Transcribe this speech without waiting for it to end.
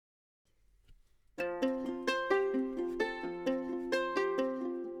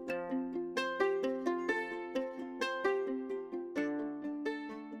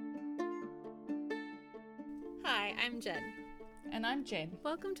Jen. And I'm Jen,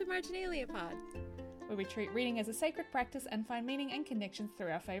 Welcome to Marginalia Pod. where we treat reading as a sacred practice and find meaning and connections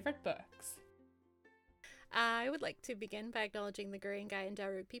through our favourite books. I would like to begin by acknowledging the Guringai and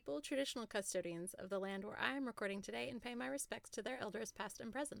Darug people, traditional custodians of the land where I am recording today, and pay my respects to their elders past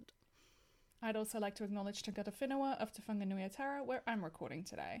and present. I'd also like to acknowledge Tangata Whenua of Te Whanganui-a-Tara, where I'm recording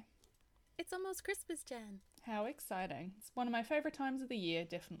today. It's almost Christmas, Jen. How exciting. It's one of my favourite times of the year,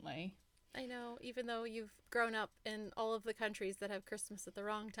 definitely. I know, even though you've grown up in all of the countries that have Christmas at the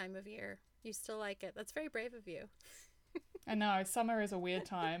wrong time of year, you still like it. That's very brave of you. I know, summer is a weird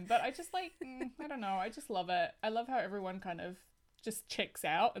time, but I just I don't know, I just love it. I love how everyone kind of just checks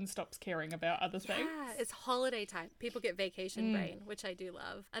out and stops caring about other things. Yeah, it's holiday time. People get vacation brain, which I do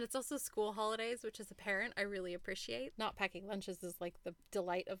love. And it's also school holidays, which as a parent, I really appreciate. Not packing lunches is like the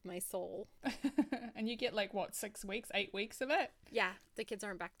delight of my soul. And you get 6 weeks, 8 weeks of it? Yeah, the kids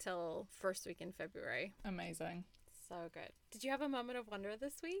aren't back till first week in February. Amazing. So good. Did you have a moment of wonder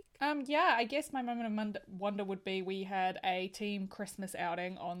this week? Yeah, I guess my moment of wonder would be we had a team Christmas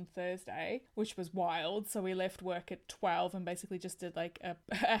outing on Thursday, which was wild. So we left work at 12 and basically just did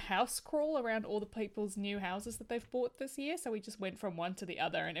a house crawl around all the people's new houses that they've bought this year. So we just went from one to the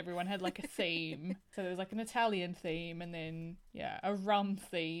other and everyone had a theme. So there was an Italian theme and then, a rum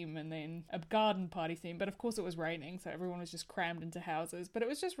theme and then a garden party theme. But of course it was raining, so everyone was just crammed into houses. But it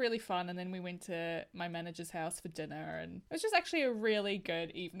was just really fun. And then we went to my manager's house for dinner and it was just actually a really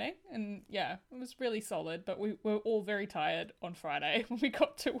good evening. And it was really solid. But we were all very tired on Friday when we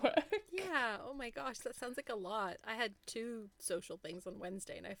got to work. Yeah, oh my gosh, that sounds like a lot. I had 2 social things on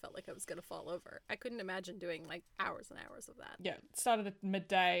Wednesday and I felt like I was going to fall over. I couldn't imagine doing hours and hours of that. Yeah, it started at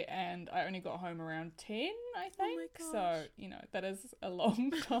midday and I only got home around 10, I think. Oh my gosh. So, that is a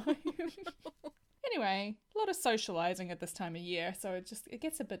long time. Anyway, a lot of socialising at this time of year, so it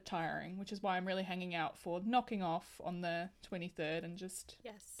gets a bit tiring, which is why I'm really hanging out for knocking off on the 23rd and just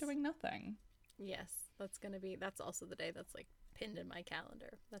doing nothing. Yes, that's also the day that's pinned in my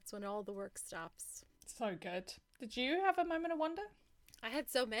calendar. That's when all the work stops. So good. Did you have a moment of wonder? I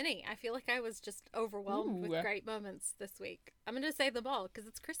had so many. I feel like I was just overwhelmed with great moments this week. I'm going to say them all because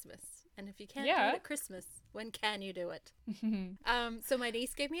it's Christmas. And if you can't do it at Christmas, when can you do it? So my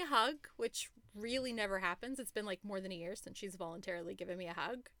niece gave me a hug, which really never happens. It's been more than a year since she's voluntarily given me a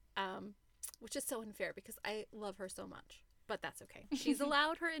hug, which is so unfair because I love her so much. But that's okay. She's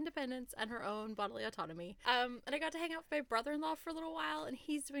allowed her independence and her own bodily autonomy. And I got to hang out with my brother-in-law for a little while, and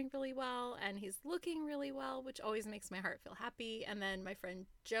he's doing really well, and he's looking really well, which always makes my heart feel happy. And then my friend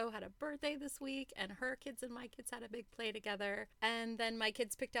Jo had a birthday this week, and her kids and my kids had a big play together. And then my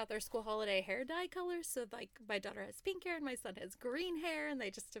kids picked out their school holiday hair dye colors. So my daughter has pink hair and my son has green hair, and they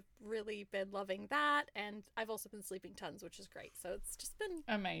just have really been loving that. And I've also been sleeping tons, which is great. So it's just been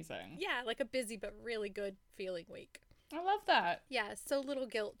amazing. Yeah, a busy but really good feeling week. I love that. Yeah, so little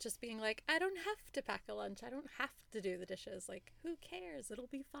guilt just being I don't have to pack a lunch. I don't have to do the dishes. Who cares? It'll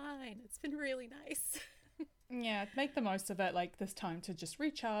be fine. It's been really nice. Yeah, make the most of it, this time to just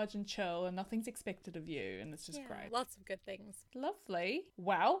recharge and chill and nothing's expected of you and it's just great. Lots of good things. Lovely.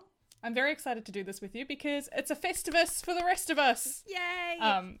 Well, I'm very excited to do this with you because it's a Festivus for the rest of us.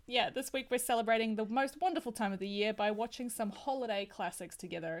 Yay! This week we're celebrating the most wonderful time of the year by watching some holiday classics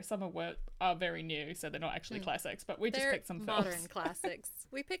together. Some of which are very new, so they're not actually classics, but we just picked some films. Modern classics.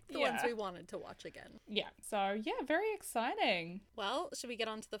 We picked the ones we wanted to watch again. Yeah, so very exciting. Well, should we get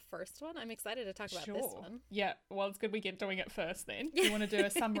on to the first one? I'm excited to talk about this one. Yeah, well, it's good we get doing it first then. You want to do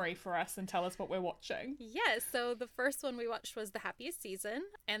a summary for us and tell us what we're watching? Yes, so the first one we watched was The Happiest Season,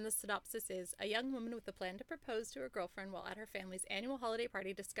 and the synopsis is: a young woman with a plan to propose to her girlfriend while at her family's annual holiday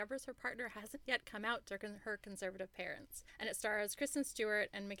party discovers her partner hasn't yet come out to her conservative parents. And it stars Kristen Stewart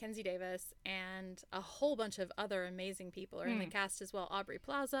and Mackenzie Davis, and a whole bunch of other amazing people are in the cast as well. Aubrey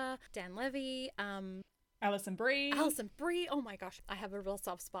Plaza, Dan Levy, Alison Brie. Oh my gosh, I have a real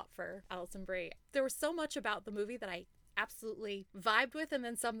soft spot for Alison Brie. There was so much about the movie that I absolutely vibed with, and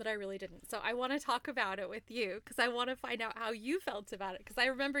then some that I really didn't. So I want to talk about it with you because I want to find out how you felt about it, because I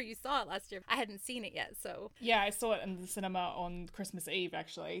remember you saw it last year. I hadn't seen it yet, so yeah, I saw it in the cinema on Christmas Eve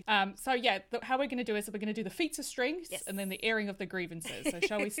actually. How we're going to do is we're going to do the feats of strength and then the airing of the grievances. So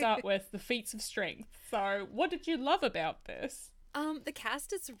shall we start with the feats of strength? So what did you love about this? The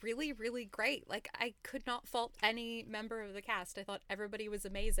cast is really, really great. I could not fault any member of the cast. I thought everybody was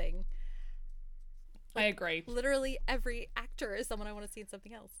amazing. I agree. Literally every actor is someone I want to see in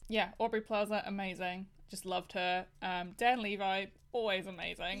something else. Yeah, Aubrey Plaza, amazing. Just loved her. Dan Levy, always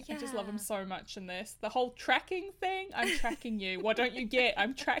amazing. Yeah. I just love him so much in this. The whole tracking thing, I'm tracking you. What don't you get?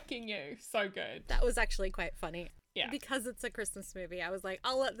 I'm tracking you. So good. That was actually quite funny. Yeah. Because it's a Christmas movie, I was like,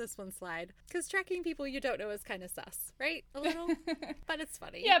 I'll let this one slide. Because tracking people you don't know is kind of sus, right? A little. But it's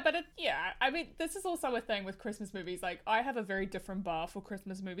funny. Yeah, but I mean, this is also a thing with Christmas movies. Like, I have a very different bar for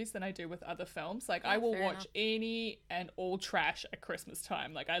Christmas movies than I do with other films. Like, I will watch any and all trash at Christmas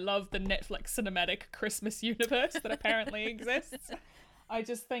time. Like, I love the Netflix cinematic Christmas universe that apparently exists. I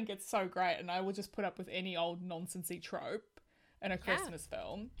just think it's so great, and I will just put up with any old nonsensy trope in a Christmas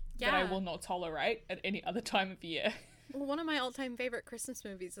film that I will not tolerate at any other time of year. Well, one of my all-time favorite Christmas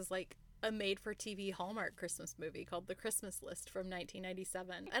movies is like a made-for-TV Hallmark Christmas movie called The Christmas List from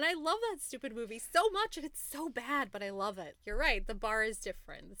 1997. And I love that stupid movie so much, and it's so bad, but I love it. You're right, the bar is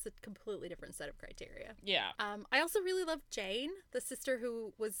different. It's a completely different set of criteria. Yeah. I also really love Jane, the sister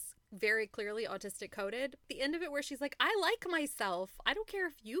who was very clearly autistic coded. The end of it where she's like, I like myself. I don't care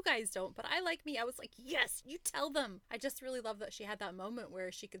if you guys don't, but I like me. I was like, yes, you tell them. I just really love that she had that moment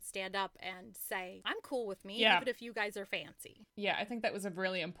where she could stand up and say, I'm cool with me, even if you guys are fancy. Yeah, I think that was a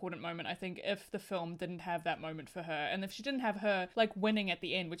really important moment. I think if the film didn't have that moment for her, and if she didn't have her like winning at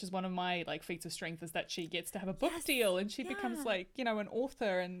the end, which is one of my like feats of strength, is that she gets to have a book deal and she becomes like, you know, an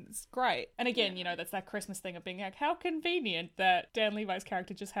author, and it's great. And again, you know, that's that Christmas thing of being like, how convenient that Dan Levi's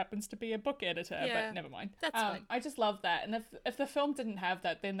character just happens to be a book editor, but never mind. That's fine. I just love that. And if the film didn't have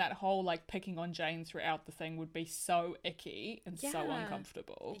that, then that whole like picking on Jane throughout the thing would be so icky and so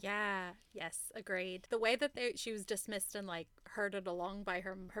uncomfortable. Yeah, yes, agreed. The way that she was dismissed and like herded along by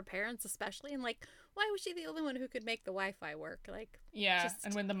her parents especially, and like, why was she the only one who could make the Wi-Fi work? Like,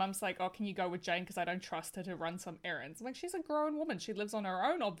 and when the mum's like, oh, can you go with Jane because I don't trust her to run some errands? I'm like, she's a grown woman, she lives on her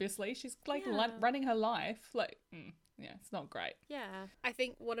own, obviously, she's like running her life, like it's not great. I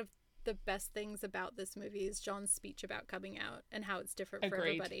think one of the best things about this movie is John's speech about coming out and how it's different for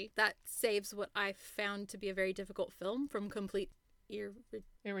everybody. That saves what I found to be a very difficult film from complete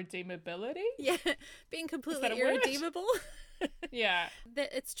irredeemability. Yeah, being completely irredeemable. Yeah.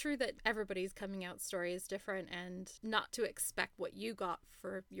 It's true that everybody's coming out story is different, and not to expect what you got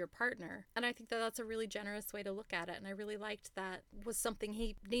for your partner. And I think that that's a really generous way to look at it, and I really liked that was something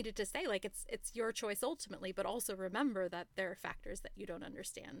he needed to say. Like, it's your choice ultimately, but also remember that there are factors that you don't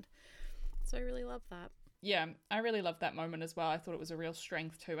understand. So I really love that. Yeah, I really loved that moment as well. I thought it was a real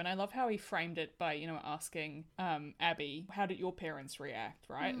strength too. And I love how he framed it by, you know, asking Abby, how did your parents react,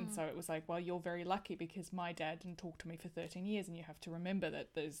 right? And so it was like, well, you're very lucky because my dad didn't talk to me for 13 years and you have to remember that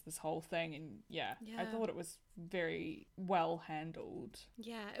there's this whole thing. And I thought it was very well handled.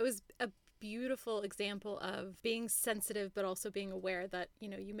 Yeah, it was a beautiful example of being sensitive but also being aware that, you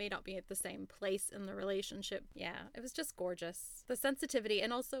know, you may not be at the same place in the relationship. Yeah, it was just gorgeous. The sensitivity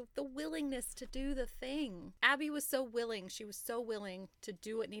and also the willingness to do the thing. Abby was so willing. She was so willing to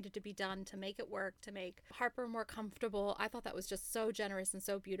do what needed to be done to make it work, to make Harper more comfortable. I thought that was just so generous and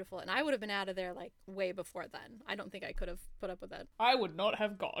so beautiful, and I would have been out of there like way before then. I don't think I could have put up with it. I would not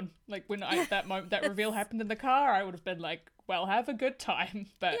have gone. Like when that moment, that reveal happened in the car, I would have been like, well, have a good time.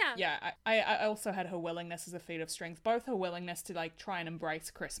 But I also had her willingness as a feat of strength, both her willingness to like try and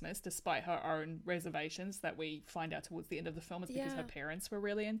embrace Christmas despite her own reservations that we find out towards the end of the film is because her parents were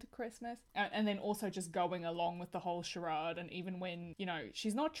really into Christmas, and then also just going along with the whole charade. And even when, you know,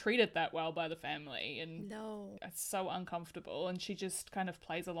 she's not treated that well by the family and it's so uncomfortable, and she just kind of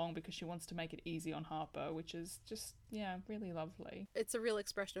plays along because she wants to make it easy on Harper, which is just really lovely. It's a real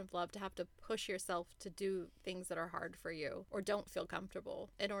expression of love to have to push yourself to do things that are hard for you or don't feel comfortable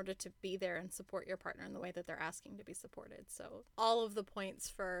in order to be there and support your partner in the way that they're asking to be supported. So all of the points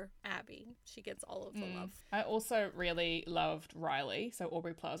for Abby. She gets all of the love. I also really loved Riley, so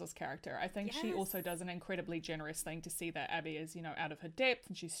Aubrey Plaza's character. I think she also does an incredibly generous thing to see that Abby is, you know, out of her depth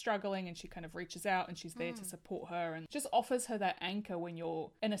and she's struggling, and she kind of reaches out and she's there to support her and just offers her that anchor when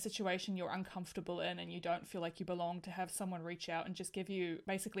you're in a situation you're uncomfortable in and you don't feel like you belong, to have someone reach out and just give you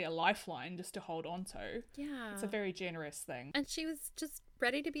basically a lifeline just to hold on to. Yeah. It's a very generous thing. And she was just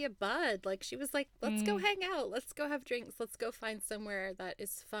ready to be a bud. Like, she was like, let's go hang out, let's go have drinks, let's go find somewhere that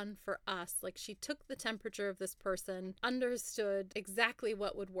is fun for us. Like, she took the temperature of this person, understood exactly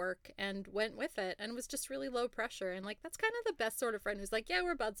what would work, and went with it, and was just really low pressure. And like, that's kind of the best sort of friend who's like, yeah,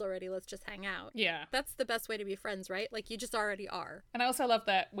 we're buds already, let's just hang out. Yeah, that's the best way to be friends, right? Like, you just already are. And I also love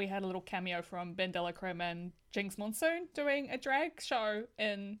that we had a little cameo from Ben Delacreme and Jinx Monsoon doing a drag show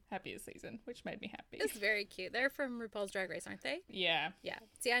in Happiest Season, which made me happy. It's very cute. They're from RuPaul's Drag Race, aren't they? Yeah.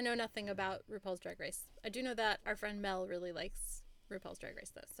 See, I know nothing about RuPaul's Drag Race. I do know that our friend Mel really likes RuPaul's Drag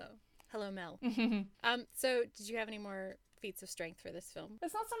Race, though. So, hello, Mel. So, did you have any more feats of strength for this film.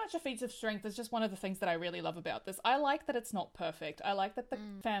 It's not so much a feat of strength, it's just one of the things that I really love about this. I like that it's not perfect. I like that the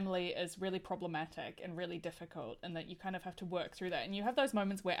family is really problematic and really difficult, and that you kind of have to work through that. And you have those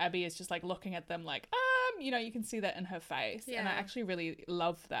moments where Abby is just like looking at them like, you can see that in her face. Yeah. And I actually really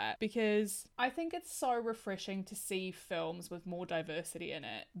love that, because I think it's so refreshing to see films with more diversity in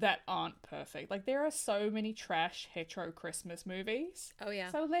it that aren't perfect. Like, there are so many trash hetero Christmas movies. Oh,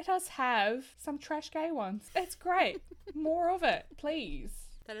 yeah. So let us have some trash gay ones. It's great. More of it, please.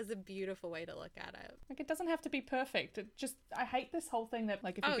 That is a beautiful way to look at it. Like, it doesn't have to be perfect. I hate this whole thing that,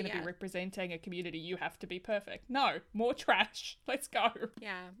 like, if you're going to be representing a community, you have to be perfect. No, more trash. Let's go.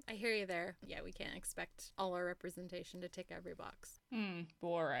 Yeah, I hear you there. Yeah, we can't expect all our representation to tick every box.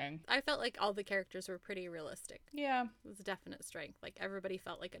 Boring. I felt like all the characters were pretty realistic. Yeah. It was a definite strength. Like, everybody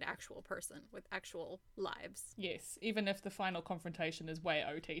felt like an actual person with actual lives. Yes, even if the final confrontation is way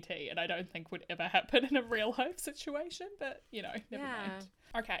OTT, and I don't think would ever happen in a real life situation, but, never mind.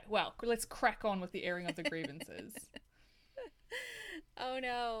 Okay, well, let's crack on with the airing of the grievances. Oh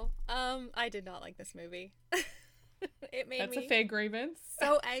no. I did not like this movie. It made That's me a fair grievance.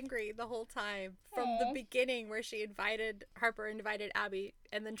 So angry the whole time. From the beginning, where Harper invited Abby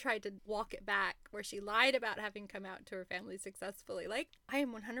and then tried to walk it back, where she lied about having come out to her family successfully. Like, I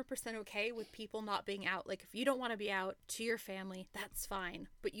am 100% okay with people not being out. Like, if you don't want to be out to your family, that's fine.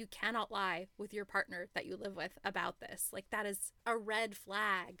 But you cannot lie with your partner that you live with about this. Like, that is a red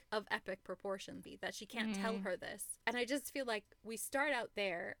flag of epic proportion, that she can't tell her this. And I just feel like we start out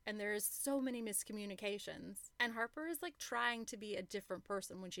there and there's so many miscommunications. And Harper is like trying to be a different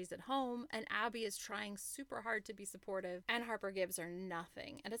person when she's at home, and Abby is trying super hard to be supportive, and Harper gives her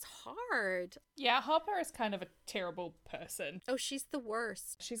nothing. And it's hard. Yeah, Harper is kind of a terrible person. Oh, she's the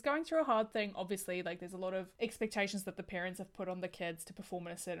worst. She's going through a hard thing, obviously. Like, there's a lot of expectations that the parents have put on the kids to perform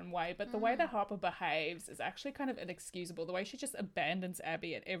in a certain way, but the way that Harper behaves is actually kind of inexcusable. The way she just abandons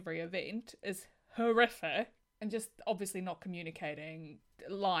Abby at every event is horrific. And just obviously not communicating,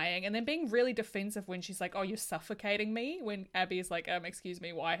 lying, and then being really defensive when she's like, oh, you're suffocating me. When Abby is like, excuse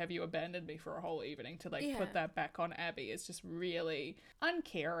me, why have you abandoned me for a whole evening? To put that back on Abby is just really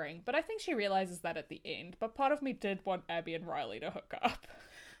uncaring. But I think she realizes that at the end. But part of me did want Abby and Riley to hook up.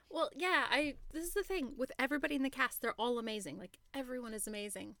 Well, yeah, this is the thing. With everybody in the cast, they're all amazing. Like, everyone is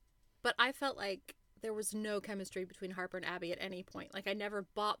amazing. But I felt like there was no chemistry between Harper and Abby at any point. Like, I never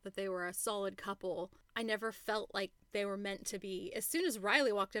bought that they were a solid couple. I never felt like they were meant to be. As soon as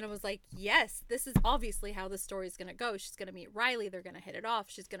Riley walked in, I was like, yes, this is obviously how the story's going to go. She's going to meet Riley. They're going to hit it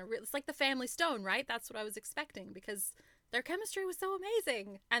off. She's going to... It's like the Family Stone, right? That's what I was expecting, because their chemistry was so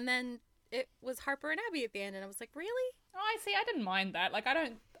amazing. And then it was Harper and Abby at the end, and I was like, really? Oh, I see. I didn't mind that. Like,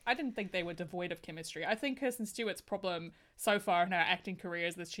 I didn't think they were devoid of chemistry. I think Kristen Stewart's problem so far in her acting career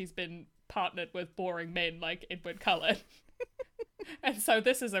is that she's been partnered with boring men like Edward Cullen. And so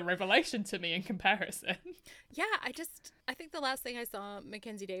this is a revelation to me in comparison. Yeah, I think the last thing I saw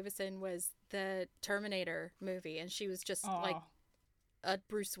Mackenzie Davis in was the Terminator movie, and she was just like a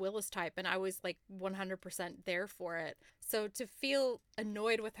Bruce Willis type, and I was like 100% there for it. So to feel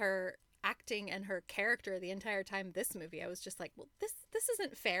annoyed with her acting and her character the entire time this movie, I was just like, well, this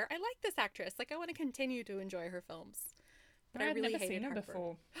isn't fair. I like this actress. Like, I want to continue to enjoy her films. But I really hated her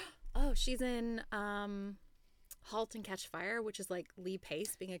before. Oh, she's in Halt and Catch Fire, which is like Lee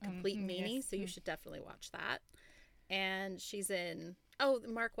Pace being a complete meanie, yes. So you should definitely watch that. And she's in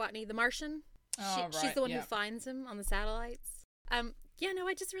Mark Watney, The Martian. She's the one who finds him on the satellites. I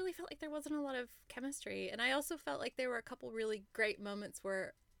just really felt like there wasn't a lot of chemistry, and I also felt like there were a couple really great moments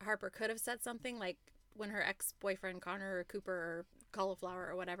where Harper could have said something, like when her ex-boyfriend Connor or Cooper or Cauliflower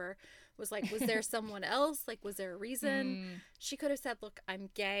or whatever was like, was there someone else? Like, was there a reason? She could have said, look, I'm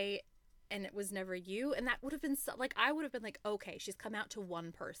gay, and it was never you. And that would have been I would have been like, okay, she's come out to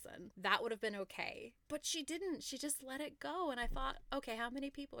one person. That would have been okay. But she didn't. She just let it go. And I thought, okay, how many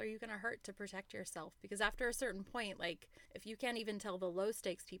people are you going to hurt to protect yourself? Because after a certain point, like, if you can't even tell the low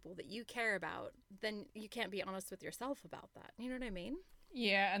stakes people that you care about, then you can't be honest with yourself about that. You know what I mean?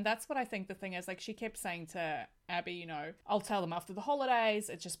 Yeah, and that's what I think the thing is. Like, she kept saying to Abby, I'll tell them after the holidays.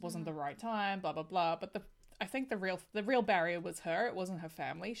 It just wasn't the right time, blah, blah, blah. But I think the real barrier was her. It wasn't her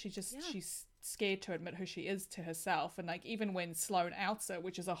family. She's scared to admit who she is to herself. And like, even when Sloane outs her,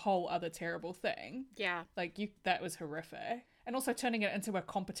 which is a whole other terrible thing. Yeah. Like, that was horrific. And also turning it into a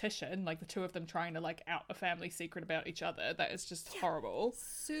competition, like the two of them trying to like out a family secret about each other. That is just horrible.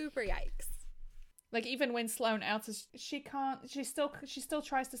 Super yikes. Like, even when Sloane outs us, she still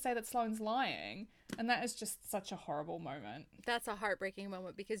tries to say that Sloane's lying. And that is just such a horrible moment. That's a heartbreaking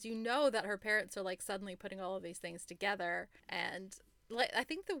moment, because you know that her parents are like suddenly putting all of these things together, and like, I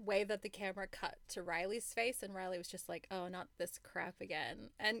think the way that the camera cut to Riley's face, and Riley was just like, oh, not this crap again.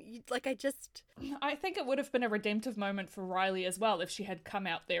 And I think it would have been a redemptive moment for Riley as well if she had come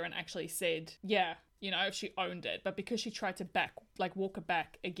out there and actually said, yeah, if she owned it. But because she tried to walk it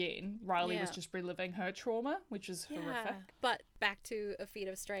back again, Riley was just reliving her trauma, which is horrific. But back to a feat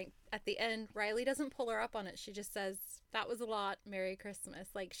of strength. At the end, Riley doesn't pull her up on it. She just says, that was a lot, Merry Christmas.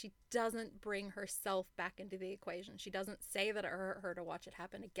 Like, she doesn't bring herself back into the equation. She doesn't say that it hurt her to watch it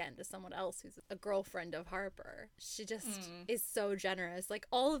happen again to someone else who's a girlfriend of Harper. She just is so generous. Like,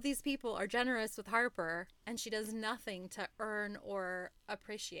 all of these people are generous with Harper, and she does nothing to earn or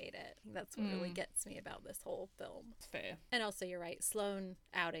appreciate it. That's what really gets me about this whole film. Fair. And also, you're right, Sloane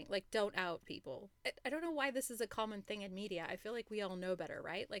outing. Like, don't out people. I don't know why this is a common thing in media. I feel like we all know better,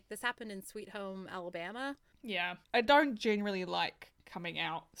 right? Like, this happened in Sweet Home Alabama. Yeah. I don't generally like coming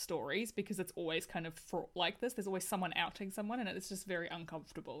out stories because it's always kind of fraught like this. There's always someone outing someone, and it's just very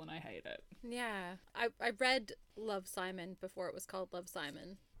uncomfortable, and I hate it. Yeah. I read Love, Simon before it was called Love,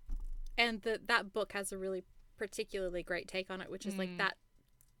 Simon. And that book has a really particularly great take on it, which is like that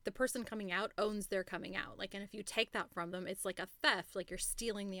the person coming out owns their coming out. Like, and if you take that from them, it's like a theft. Like, you're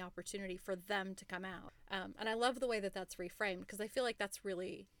stealing the opportunity for them to come out. And I love the way that that's reframed, because I feel like that's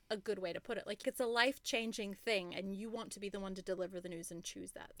really a good way to put it. Like, it's a life-changing thing, and you want to be the one to deliver the news and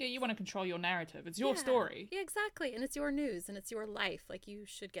choose that. Yeah, you want to control your narrative. It's your story. Yeah, exactly. And it's your news, and it's your life. Like, you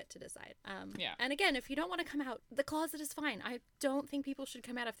should get to decide. Yeah. And again, if you don't want to come out, the closet is fine. I don't think people should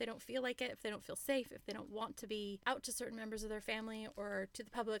come out if they don't feel like it, if they don't feel safe, if they don't want to be out to certain members of their family or to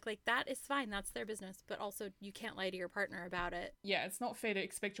the public. Like, that is fine. That's their business. But also, you can't lie to your partner about it. Yeah, it's not fair to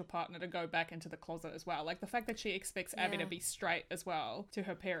expect your partner to go back into the closet as well. Like, the fact that she expects Abby to be straight as well to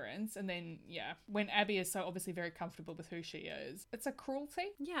her parents, and then, when Abby is so obviously very comfortable with who she is, it's a cruelty.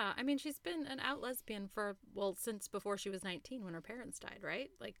 Yeah, I mean, she's been an out lesbian since before she was 19 when her parents died, right?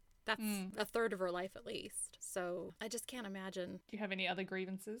 Like, that's a third of her life at least. So I just can't imagine. Do you have any other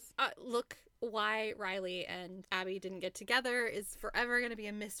grievances? Look, why Riley and Abby didn't get together is forever going to be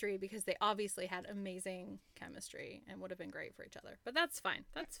a mystery, because they obviously had amazing chemistry and would have been great for each other. But that's fine.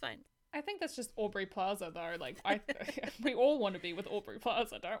 That's fine. I think that's just Aubrey Plaza, though. Like, we all want to be with Aubrey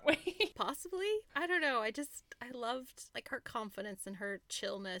Plaza, don't we? Possibly. I don't know. I loved, like, her confidence and her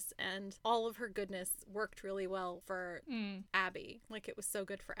chillness, and all of her goodness worked really well for Abby. Like, it was so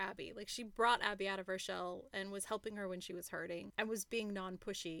good for Abby. Like, she brought Abby out of her shell and was helping her when she was hurting, and was being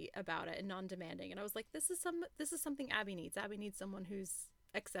non-pushy about it and non-demanding. And I was like, this is something Abby needs. Abby needs someone who's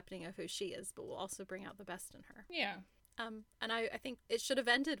accepting of who she is, but will also bring out the best in her. Yeah. And I think it should have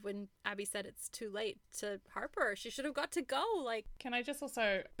ended when Abby said it's too late to Harper. She should have got to go. Like, can I just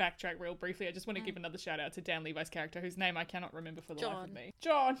also backtrack real briefly? I just want to give another shout out to Dan Levi's character, whose name I cannot remember for the life of me.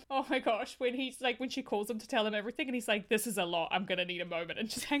 John. Oh my gosh. When she calls him to tell him everything, and he's like, this is a lot, I'm going to need a moment, and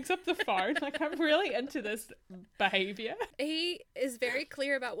just hangs up the phone. Like, I'm really into this behavior. He is very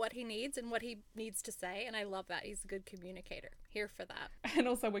clear about what he needs and what he needs to say, and I love that. He's a good communicator. Here for that. And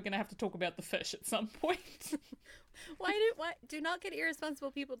also, we're going to have to talk about the fish at some point. Why do not get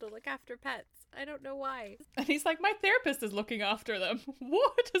irresponsible people to look after pets? I don't know why. And he's like, my therapist is looking after them.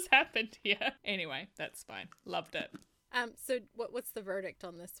 What has happened here? Anyway, that's fine. Loved it. So what's the verdict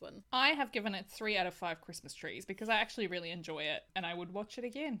on this one? I have given it 3 out of 5 Christmas trees because I actually really enjoy it, and I would watch it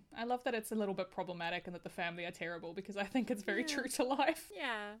again. I love that it's a little bit problematic and that the family are terrible, because I think it's very true to life.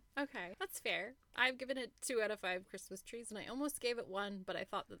 Yeah, okay. That's fair. I've given it 2 out of 5 Christmas trees, and I almost gave it 1, but I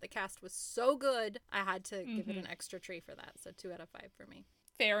thought that the cast was so good, I had to give it an extra tree for that. So 2 out of 5 for me.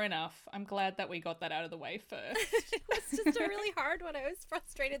 Fair enough. I'm glad that we got that out of the way first. It was just a really hard one. I was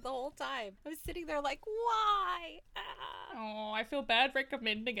frustrated the whole time. I was sitting there like, why? Oh, I feel bad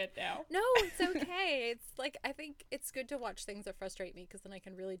recommending it now. No, it's okay. It's like, I think it's good to watch things that frustrate me, because then I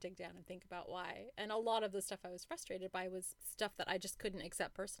can really dig down and think about why. And a lot of the stuff I was frustrated by was stuff that I just couldn't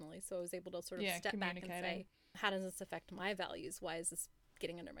accept personally. So I was able to sort of step back and say, how does this affect my values? Why is this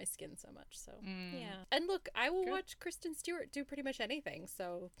getting under my skin so much? So yeah. And look, I will watch Kristen Stewart do pretty much anything,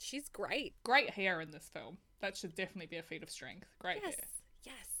 so she's great. Great hair in this film. That should definitely be a feat of strength. Great hair.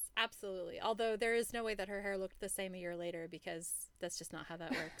 Yes, absolutely. Although there is no way that her hair looked the same a year later, because that's just not how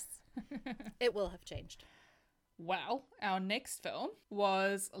that works. It will have changed. Well, our next film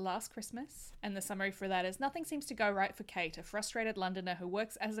was Last Christmas, and the summary for that is: nothing seems to go right for Kate, a frustrated Londoner who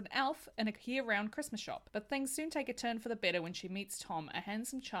works as an elf in a year-round Christmas shop. But things soon take a turn for the better when she meets Tom, a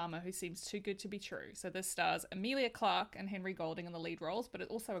handsome charmer who seems too good to be true. So this stars Emilia Clarke and Henry Golding in the lead roles, but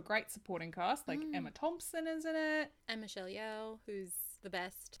it's also a great supporting cast, like Emma Thompson is in it. And Michelle Yeoh, who's the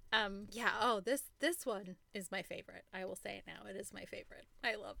best. This one is my favorite. I will say it now. It is my favorite.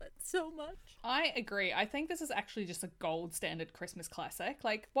 I love it so much. I agree. I think this is actually just a gold standard Christmas classic.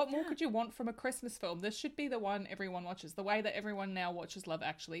 Like, what more could you want from a Christmas film? This should be the one everyone watches. The way that everyone now watches Love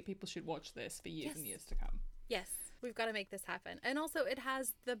Actually, people should watch this for years and years to come. Yes. We've got to make this happen. And also, it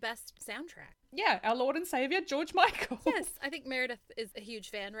has the best soundtrack. Yeah, our Lord and Savior, George Michael. Yes, I think Meredith is a huge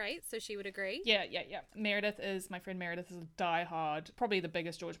fan, right? So she would agree. Yeah. My friend Meredith is a diehard, probably the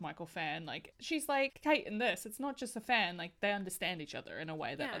biggest George Michael fan. Like, she's like, Kate, in this, it's not just a fan. Like, they understand each other in a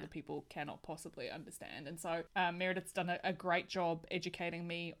way that other people cannot possibly understand. And so Meredith's done a great job educating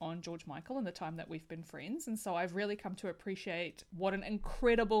me on George Michael in the time that we've been friends. And so I've really come to appreciate what an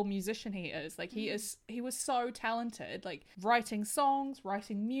incredible musician he is. Like, he was so talented, like, writing songs,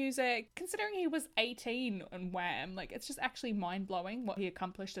 writing music. Considering he was 18 and Wham, like, it's just actually mind-blowing what he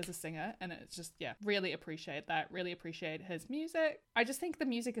accomplished as a singer, and it's just, really appreciate that, really appreciate his music. I just think the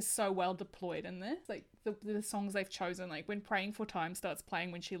music is so well deployed in this, like, the songs they've chosen, like, when Praying for Time starts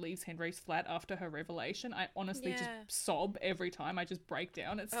playing when she leaves Henry's flat after her revelation, I honestly just sob every time. I just break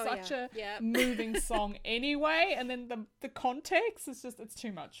down. It's such a moving song anyway, and then the context is just, it's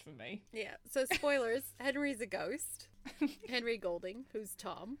too much for me. Yeah, so spoilers, Henry's a ghost. Henry Golding, who's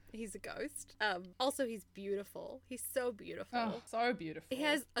Tom, he's a ghost. Also, he's beautiful. He's so beautiful. Oh, so beautiful. He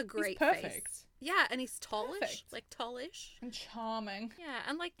has a great face. Yeah, and he's tallish. Perfect. Like tallish. And charming. Yeah,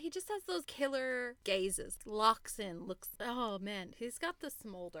 and like he just has those killer gazes. Locks in, looks, oh man, he's got the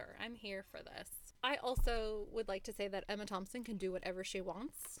smolder. I'm here for this. I also would like to say that Emma Thompson can do whatever she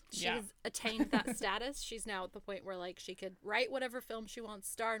wants. She's attained that status. She's now at the point where, like, she could write whatever film she wants,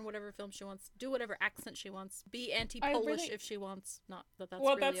 star in whatever film she wants, do whatever accent she wants, be anti-Polish if she wants. Not that that's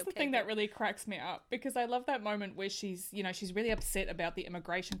really that's the thing that really cracks me up, because I love that moment where she's really upset about the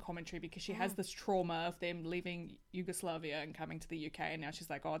immigration commentary because she has this trauma of them leaving Yugoslavia and coming to the UK, and now she's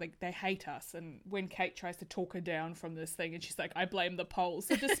like, oh, they hate us. And when Kate tries to talk her down from this thing, and she's like, I blame the Poles.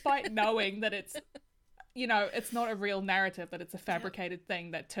 So despite knowing that it's it's not a real narrative, that it's a fabricated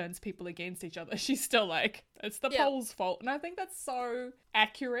thing that turns people against each other, she's still like, it's the Poles' fault. And I think that's so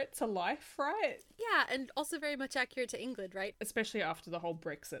accurate to life, right? Yeah, and also very much accurate to England, right? Especially after the whole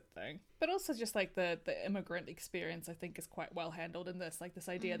Brexit thing. But also just like the immigrant experience, I think, is quite well handled in this. Like this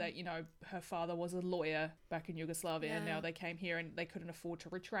idea that, her father was a lawyer back in Yugoslavia and now they came here and they couldn't afford to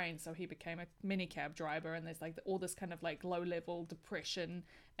retrain, so he became a minicab driver, and there's like all this kind of like low-level depression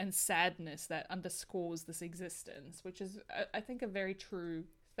and sadness that underscores this existence, which is, I think, a very true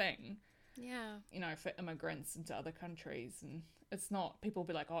thing. Yeah. For immigrants into other countries. And it's not, people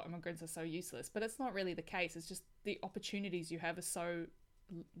be like, oh, immigrants are so useless, but it's not really the case. It's just the opportunities you have are so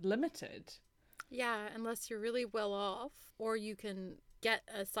limited. Yeah, unless you're really well off or you can get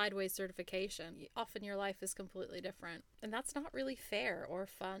a sideways certification, often your life is completely different. And that's not really fair or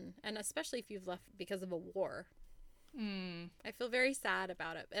fun. And especially if you've left because of a war. I feel very sad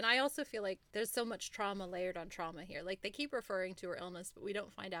about it. And I also feel like there's so much trauma layered on trauma here. Like, they keep referring to her illness, but we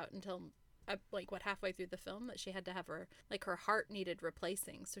don't find out until halfway through the film that she had to have her heart needed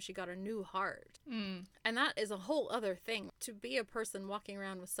replacing, so she got a new heart. And that is a whole other thing, to be a person walking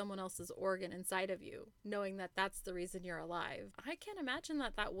around with someone else's organ inside of you, knowing that that's the reason you're alive. I can't imagine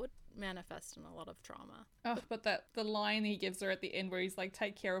that would manifest in a lot of trauma. Oh, but the line he gives her at the end where he's like,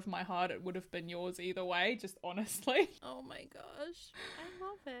 take care of my heart, it would have been yours either way, just honestly. Oh my gosh, I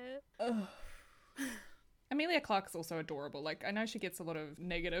love it. Ugh. Emilia Clarke's also adorable. Like, I know she gets a lot of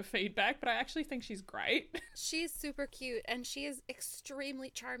negative feedback, but I actually think she's great. She's super cute, and she is extremely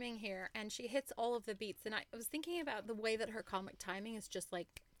charming here, and she hits all of the beats. And I was thinking about the way that her comic timing is just,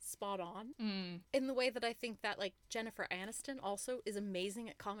 like, spot on. In the way that I think that, like, Jennifer Aniston also is amazing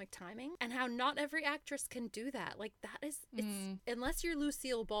at comic timing, and how not every actress can do that. Like, that is, it's, unless you're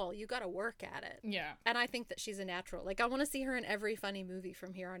Lucille Ball, you gotta work at it. Yeah. And I think that she's a natural. Like, I want to see her in every funny movie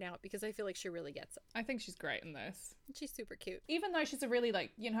from here on out, because I feel like she really gets it. I think she's great in this. She's super cute. Even though she's a really,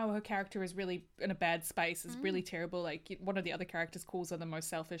 like, her character is really in a bad space, is really terrible. Like, one of the other characters calls her the most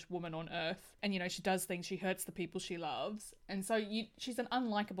selfish woman on earth. And, she does things, she hurts the people she loves. And so she's an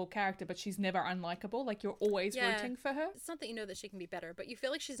unlikable character, but she's never unlikable. Like, you're always rooting for her. It's not that you know that she can be better, but you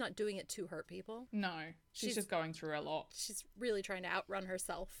feel like she's not doing it to hurt people. No, she's just going through a lot. She's really trying to outrun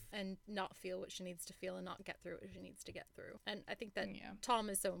herself and not feel what she needs to feel and not get through what she needs to get through. And I think that Tom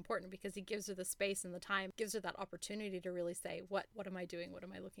is so important because he gives her the space and the time, gives her that opportunity to really say, what am I doing? What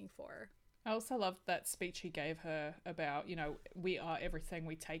am I looking for? I also loved that speech he gave her about, we are everything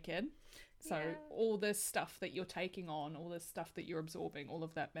we take in. So all this stuff that you're taking on, all this stuff that you're absorbing, all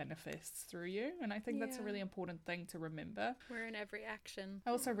of that manifests through you. And I think that's a really important thing to remember. We're in every action.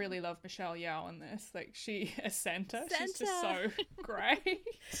 I also really love Michelle Yeoh in this. Like, she is Santa. She's just so great.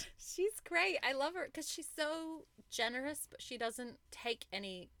 She's great. I love her because she's so generous, but she doesn't take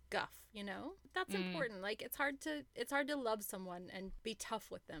any guff, you know? That's important. Like, it's hard to love someone and be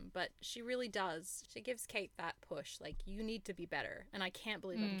tough with them, but she really does. She gives Kate that push, like, you need to be better, and I can't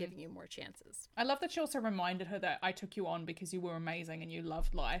believe I'm giving you more chances. I love that she also reminded her that I took you on because you were amazing and you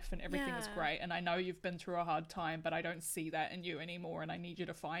loved life and everything was great, and I know you've been through a hard time, but I don't see that in you anymore, and I need you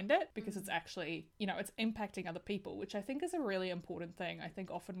to find it because it's actually, you know, it's impacting other people, which I think is a really important thing. I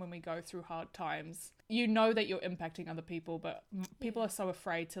think often when we go through hard times, you know that you're impacting other people, but people are so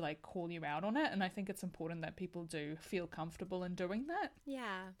afraid to like call you out on it, and I think it's important that people do feel comfortable in doing that.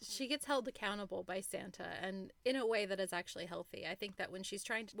 Yeah, she gets held accountable by Santa, and in a way that is actually healthy. I think that when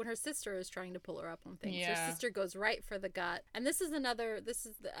her sister is trying to pull her up on things, her sister goes right for the gut, and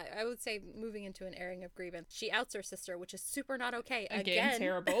I would say, moving into an airing of grievance, she outs her sister, which is super not okay. Again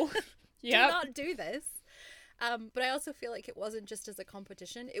terrible. Do not do this. But I also feel like it wasn't just as a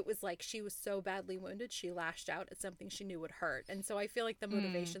competition. It was like she was so badly wounded, she lashed out at something she knew would hurt. And so I feel like the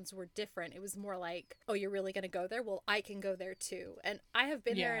motivations were different. It was more like, oh, you're really going to go there? Well, I can go there too. And I have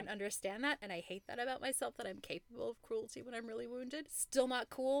been there and understand that. And I hate that about myself, that I'm capable of cruelty when I'm really wounded. Still not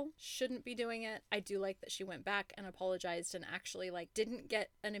cool. Shouldn't be doing it. I do like that she went back and apologized and actually like didn't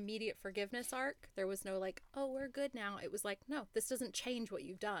get an immediate forgiveness arc. There was no like, oh, we're good now. It was like, no, this doesn't change what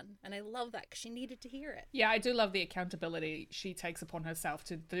you've done. And I love that because she needed to hear it. Yeah, I do love the accountability she takes upon herself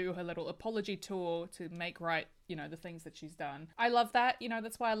to do her little apology tour to make right, you know, the things that she's done. I love that. You know,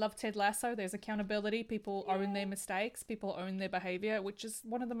 that's why I love Ted Lasso. There's accountability. People own their mistakes. People own their behavior, which is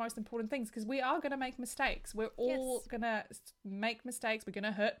one of the most important things because we are going to make mistakes. We're all going to make mistakes. We're going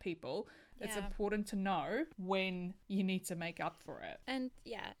to hurt people. It's important to know when you need to make up for it. And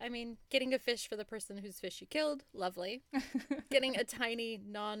I mean, getting a fish for the person whose fish you killed, lovely. Getting a tiny,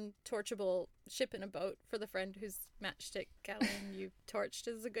 non-torchable ship in a boat for the friend whose matchstick galleon you torched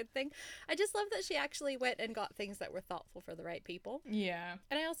is a good thing. I just love that she actually went and got things that were thoughtful for the right people. Yeah.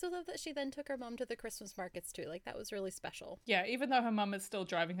 And I also love that she then took her mom to the Christmas markets too. Like, that was really special. Yeah, even though her mum is still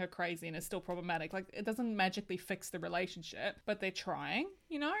driving her crazy and is still problematic, like, it doesn't magically fix the relationship, but they're trying,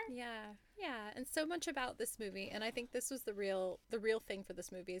 you know? Yeah, and so much about this movie, and I think this was the real thing for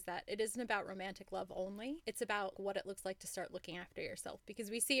this movie, is that it isn't about romantic love only. It's about what it looks like to start looking after yourself, because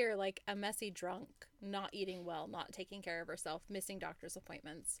we see her like a messy drunk, not eating well, not taking care of herself, missing doctor's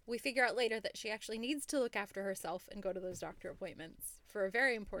appointments. We figure out later that she actually needs to look after herself and go to those doctor appointments for a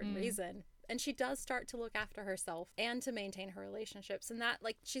very important reason. And she does start to look after herself and to maintain her relationships. And that,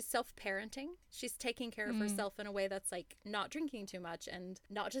 like, she's self-parenting. She's taking care of herself in a way that's, like, not drinking too much and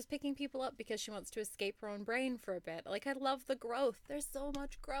not just picking people up because she wants to escape her own brain for a bit. Like, I love the growth. There's so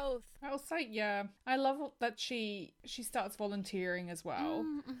much growth. I will say, I love that she starts volunteering as well.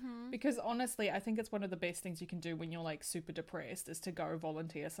 Because honestly, I think it's one of the best things you can do when you're, like, super depressed is to go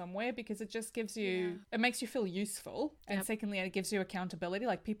volunteer somewhere, because it just gives you, it makes you feel useful. And secondly, it gives you accountability.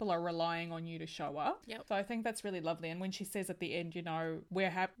 Like, people are relying on you to show up. So I think that's really lovely. And when she says at the end, you know,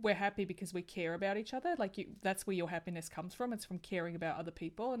 we're happy because we care about each other, like, that's where your happiness comes from. It's from caring about other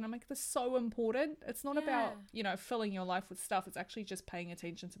people. And I'm like, that's so important. It's not about, you know, filling your life with stuff. It's actually just paying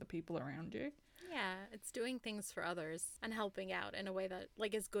attention to the people around you. Yeah, it's doing things for others and helping out in a way that,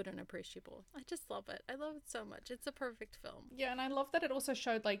 like, is good and appreciable. I just love it. I love it so much. It's a perfect film. Yeah, and I love that it also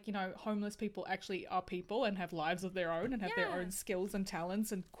showed, like, you know, homeless people actually are people and have lives of their own and have their own skills and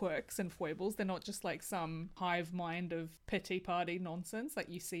talents and quirks and foibles. They're not just, like, some hive mind of pity party nonsense that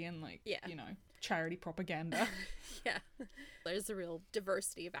you see in, like, you know, charity propaganda. There's a real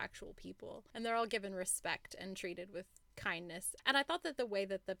diversity of actual people, and they're all given respect and treated with kindness. And I thought that the way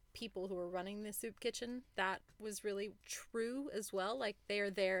that the people who were running the soup kitchen, that was really true as well. Like,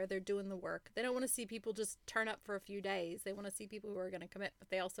 they're there, they're doing the work. They don't want to see people just turn up for a few days. They want to see people who are going to commit, but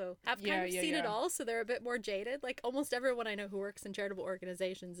they also have kind of seen it all, so they're a bit more jaded. Like, almost everyone I know who works in charitable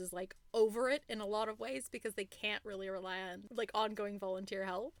organizations is, like, over it in a lot of ways because they can't really rely on, like, ongoing volunteer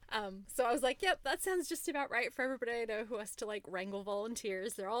help. So I was like, yep, that sounds just about right for everybody I know who has to, like, wrangle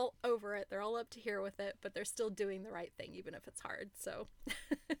volunteers. They're all over it. They're all up to here with it, but they're still doing the right thing, even if it's hard. So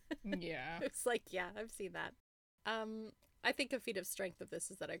it's like, I've seen that. I think a feat of strength of this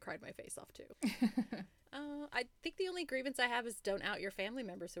is that I cried my face off too. I think the only grievance I have is don't out your family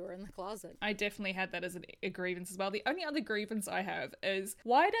members who are in the closet. I definitely had that as a grievance as well. The only other grievance I have is,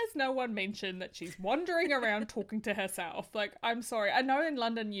 why does no one mention that she's wandering around talking to herself? Like, I'm sorry. I know in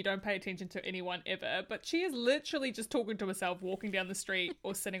London you don't pay attention to anyone ever, but she is literally just talking to herself, walking down the street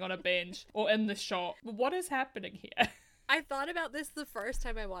or sitting on a bench or in the shop. What is happening here? I thought about this the first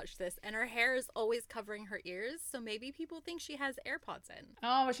time I watched this, and her hair is always covering her ears, so maybe people think she has AirPods in.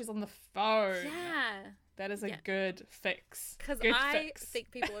 Oh, she's on the phone. Yeah. That is a good fix. Because I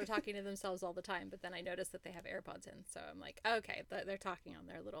think people are talking to themselves all the time, but then I notice that they have AirPods in, so I'm like, okay, they're talking on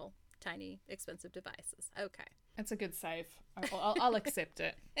their little tiny expensive devices. Okay. It's a good save. I'll accept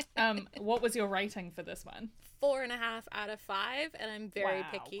it. What was your rating for this one? 4.5 out of 5, and I'm very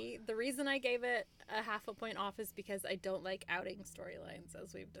picky. The reason I gave it a half a point off is because I don't like outing storylines,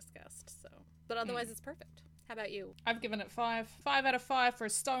 as we've discussed. So, but otherwise, it's perfect. How about you? I've given it 5. 5 out of 5 for a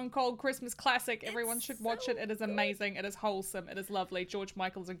stone cold Christmas classic. Everyone should watch it. It is amazing. It is wholesome. It is lovely. George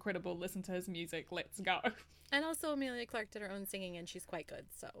Michael's incredible. Listen to his music. Let's go. And also Emilia Clarke did her own singing, and she's quite good.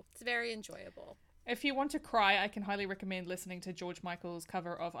 So it's very enjoyable. If you want to cry, I can highly recommend listening to George Michael's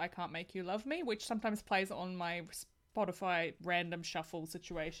cover of I Can't Make You Love Me, which sometimes plays on my Spotify random shuffle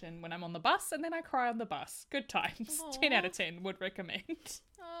situation when I'm on the bus, and then I cry on the bus. Good times. Aww. 10 out of 10 would recommend.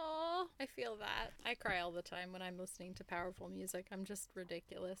 Oh, I feel that. I cry all the time when I'm listening to powerful music. I'm just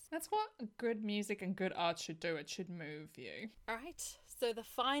ridiculous. That's what good music and good art should do. It should move you. All right. So the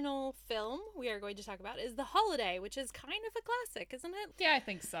final film we are going to talk about is The Holiday, which is kind of a classic, isn't it? Yeah, I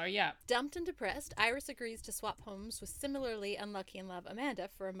think so, yeah. Dumped and depressed, Iris agrees to swap homes with similarly unlucky in love Amanda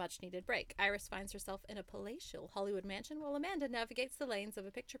for a much-needed break. Iris finds herself in a palatial Hollywood mansion while Amanda navigates the lanes of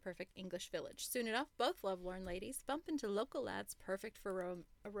a picture-perfect English village. Soon enough, both lovelorn ladies bump into local lads perfect for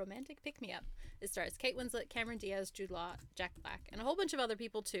a romantic pick-me-up. It stars Kate Winslet, Cameron Diaz, Jude Law, Jack Black, and a whole bunch of other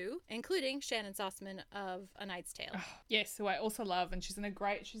people too, including Shannon Sossman of A Knight's Tale. Yes, who I also love, and she's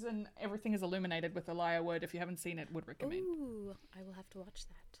in Everything is Illuminated with Elijah Wood. If you haven't seen it, would recommend. Ooh, I will have to watch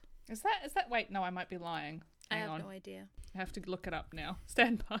that. Is that wait, no, I might be lying. Hang on. No idea. I have to look it up now.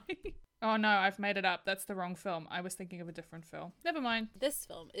 Stand by. Oh no, I've made it up. That's the wrong film. I was thinking of a different film. Never mind. This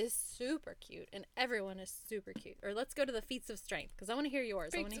film is super cute, and everyone is super cute. Or let's go to the feats of strength, because I want to hear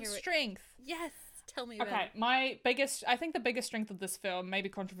yours. Feats of strength. Yes. Tell me about it. Okay, I think the biggest strength of this film, maybe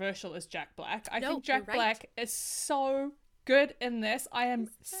controversial, is Jack Black. I think Jack Black is so good in this. I am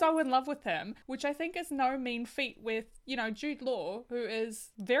so in love with him, which I think is no mean feat with, Jude Law, who is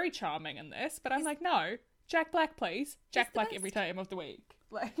very charming in this, but I'm like, no, Jack Black, please. Jack Black every time of the week.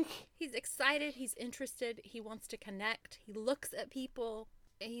 Like, he's excited, he's interested, he wants to connect, he looks at people,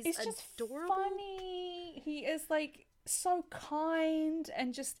 he's just adorable. Funny. He is like so kind,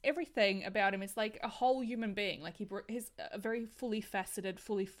 and just everything about him is like a whole human being. Like he's a very fully faceted,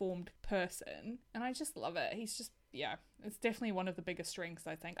 fully formed person, and I just love it. He's just, yeah, it's definitely one of the biggest strengths,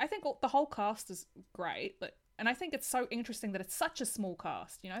 I think. I think the whole cast is great, and I think it's so interesting that it's such a small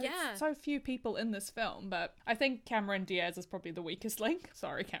cast, Yeah. There's so few people in this film, but I think Cameron Diaz is probably the weakest link.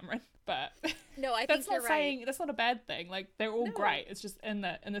 Sorry, Cameron, but no, I think you're right. That's not a bad thing. Like, they're all great. It's just in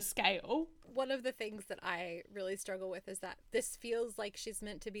the scale. One of the things that I really struggle with is that this feels like she's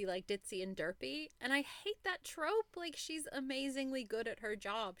meant to be like ditzy and derpy, and I hate that trope. Like, she's amazingly good at her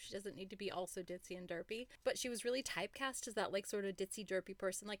job. She doesn't need to be also ditzy and derpy, but she was really typecast as that like sort of ditzy derpy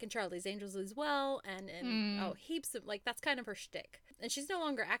person, like in Charlie's Angels as well, and in heaps of, like, that's kind of her shtick. And she's no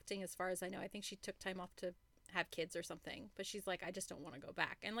longer acting, as far as I know. I think she took time off to have kids or something, but she's like, I just don't want to go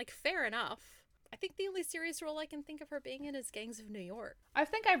back. And like, fair enough. I think the only serious role I can think of her being in is Gangs of New York. I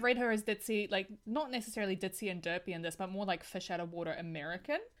think I've read her as ditzy, like, not necessarily ditzy and derpy in this, but more like fish out of water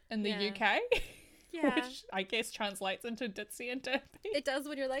American in the UK. Yeah. Which I guess translates into ditzy and derpy. It does,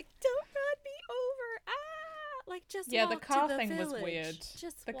 when you're like, don't run me over. Ah! Like, just walk the car to the thing village. was weird.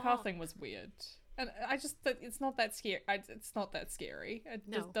 The car thing was weird. And I just, it's not that scary. It's not that scary. It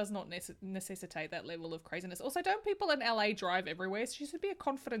just does not necessitate that level of craziness. Also, don't people in LA drive everywhere? So she should be a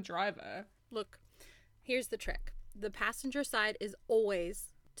confident driver. Look, here's the trick. The passenger side is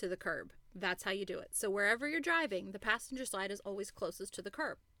always to the curb. That's how you do it. So wherever you're driving, the passenger side is always closest to the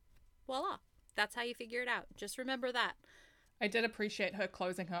curb. Voila. That's how you figure it out. Just remember that. I did appreciate her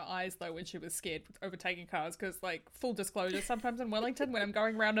closing her eyes, though, when she was scared overtaking cars, because, like, full disclosure, sometimes in Wellington, when I'm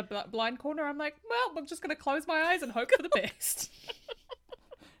going around a blind corner, I'm like, well, I'm just going to close my eyes and hope for the best.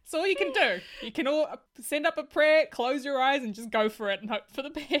 That's all you can do. You can all send up a prayer, close your eyes, and just go for it and hope for the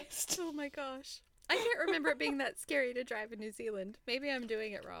best. Oh my gosh. I can't remember it being that scary to drive in New Zealand. Maybe I'm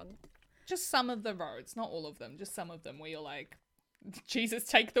doing it wrong. Just some of the roads, not all of them, just some of them where you're like, Jesus,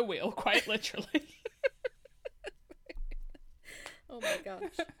 take the wheel, quite literally. Oh my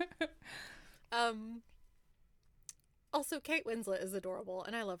gosh. Also, Kate Winslet is adorable,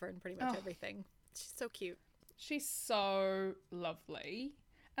 and I love her in pretty much everything. She's so cute. She's so lovely.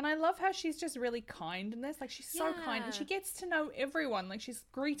 And I love how she's just really kind in this. Like, she's so kind. And she gets to know everyone. Like, she's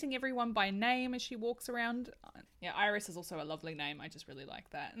greeting everyone by name as she walks around. Yeah, Iris is also a lovely name. I just really like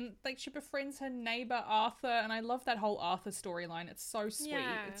that. And, like, she befriends her neighbor, Arthur. And I love that whole Arthur storyline. It's so sweet.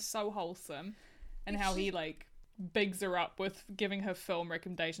 Yeah. It's so wholesome. And how he, like, bigs her up with giving her film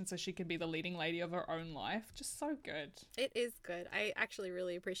recommendations so she can be the leading lady of her own life. Just so good. It is good. I actually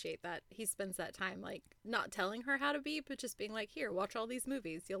really appreciate that he spends that time like not telling her how to be, but just being like, here, watch all these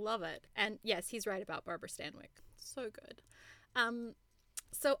movies, you'll love it. And yes, he's right about Barbara Stanwyck. So good.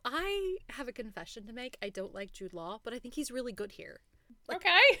 So I have a confession to make. I don't like Jude Law, but I think he's really good here. Like,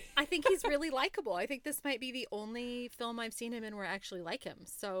 okay. I think he's really likable. I think this might be the only film I've seen him in where I actually like him.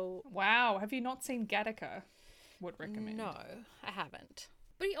 So wow, have you not seen Gattaca? Would recommend. No, I haven't.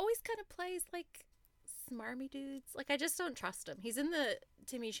 But he always kind of plays like smarmy dudes. Like, I just don't trust him. He's in the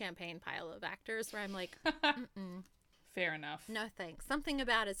Timmy Champagne pile of actors where I'm like, fair enough. No thanks. Something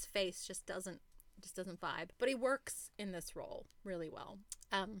about his face just doesn't vibe. But he works in this role really well.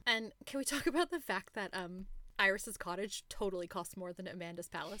 And can we talk about the fact that Iris's cottage totally costs more than Amanda's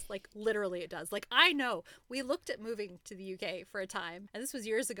palace? Like, literally it does. Like, I know we looked at moving to the UK for a time, and this was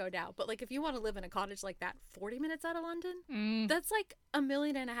years ago now, but like, if you want to live in a cottage like that 40 minutes out of London, that's like £1.5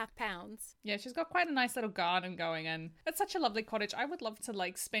 million. Yeah, she's got quite a nice little garden going, and it's such a lovely cottage. I would love to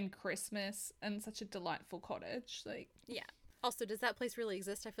like spend Christmas in such a delightful cottage. Like, yeah. Also, does that place really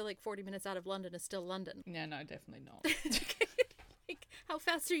exist? I feel like 40 minutes out of London is still London. Yeah, no, definitely not. How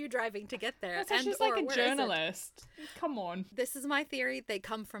fast are you driving to get there? So she's like a journalist. Come on. This is my theory. They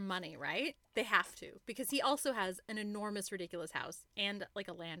come from money, right? They have to. Because he also has an enormous, ridiculous house and like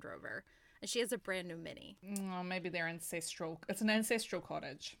a Land Rover. And she has a brand new Mini. Oh, maybe they're ancestral. It's an ancestral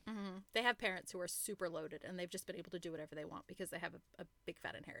cottage. Mm-hmm. They have parents who are super loaded, and they've just been able to do whatever they want because they have a big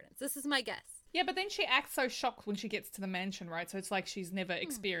fat inheritance. This is my guess. Yeah, but then she acts so shocked when she gets to the mansion, right? So it's like she's never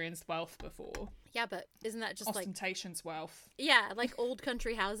experienced wealth before. Yeah, but isn't that just ostentatious wealth? Yeah, like old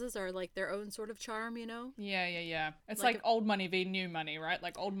country houses are like their own sort of charm, you know? Yeah. It's like old money v new money, right?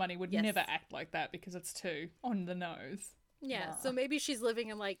 Like old money would never act like that because it's too on the nose. Yeah, so maybe she's living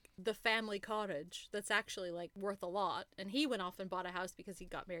in like the family cottage that's actually like worth a lot, and he went off and bought a house because he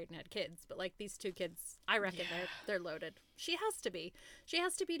got married and had kids. But like these two kids, I reckon they're loaded. She has to be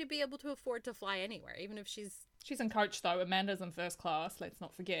to be able to afford to fly anywhere, even if she's in coach though. Amanda's in first class, let's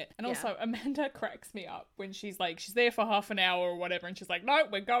not forget. And also Amanda cracks me up when she's there for half an hour or whatever, and she's like, no,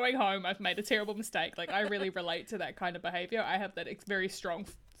 we're going home, I've made a terrible mistake. Like, I really relate to that kind of behavior. I have that very strong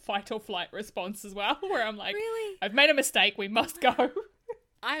fight or flight response as well, where I'm like, really? I've made a mistake, we must go.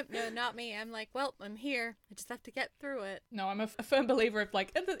 No, not me. I'm like, well, I'm here. I just have to get through it. No, I'm a firm believer of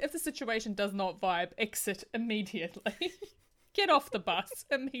like, if the situation does not vibe, exit immediately. Get off the bus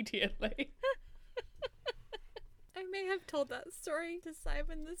immediately. I may have told that story to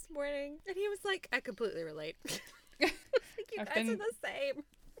Simon this morning, and he was like, I completely relate. You guys are the same.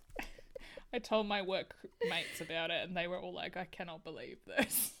 I told my work mates about it, and they were all like, I cannot believe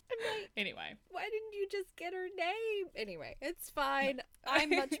this. Like, anyway. Why didn't you just get her name? Anyway, it's fine. I'm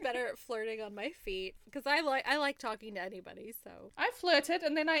much better at flirting on my feet, because I like talking to anybody, so. I flirted,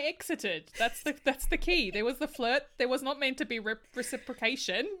 and then I exited. That's the key. There was the flirt. There was not meant to be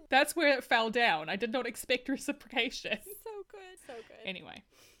reciprocation. That's where it fell down. I did not expect reciprocation. So good. Anyway,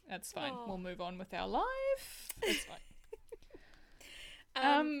 that's fine. We'll move on with our life. It's fine.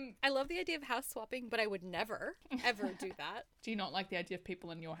 I love the idea of house swapping, but I would never, ever do that. Do you not like the idea of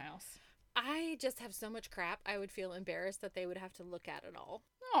people in your house? I just have so much crap, I would feel embarrassed that they would have to look at it all.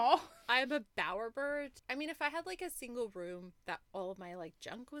 Oh. I'm a bowerbird. I mean, if I had like a single room that all of my like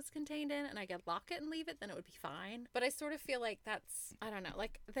junk was contained in and I could lock it and leave it, then it would be fine. But I sort of feel like that's, I don't know,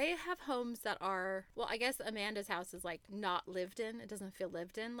 like they have homes that are, well, I guess Amanda's house is like not lived in. It doesn't feel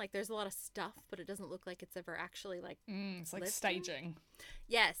lived in. Like there's a lot of stuff, but it doesn't look like it's ever actually like it's like staging.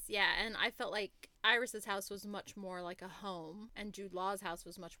 Yes, yeah. And I felt like Iris's house was much more like a home, and Jude Law's house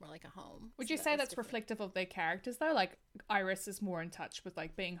was much more like a home. Would you say that's reflective of their characters though? Like Iris is more in touch with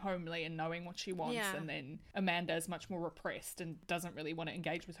like being homely and knowing what she wants, and then Amanda is much more repressed and doesn't really want to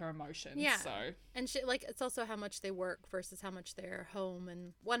engage with her emotions. Yeah. So and she, like, it's also how much they work versus how much they're home,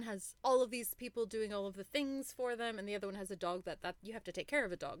 and one has all of these people doing all of the things for them, and the other one has a dog that you have to take care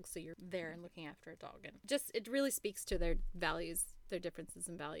of a dog, so you're there and looking after a dog, and just it really speaks to their values, their differences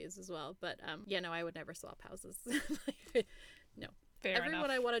in values as well. But no, I would never swap houses. No. Everyone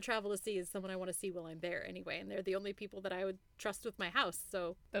I want to travel to see is someone I want to see while I'm there anyway, and they're the only people that I would trust with my house,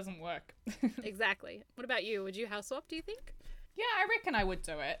 so doesn't work. Exactly. What about you? Would you house swap, do you think? Yeah, I reckon I would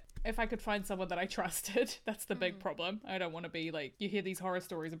do it. if I could find someone that I trusted. That's the big problem. I don't want to be like, you hear these horror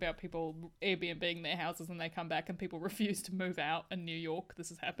stories about people Airbnb-ing their houses and they come back and people refuse to move out in New York. This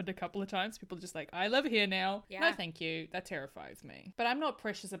has happened a couple of times. People are just like, I live here now. Yeah. No, thank you. That terrifies me. But I'm not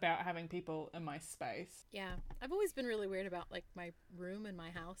precious about having people in my space. Yeah. I've always been really weird about like my room in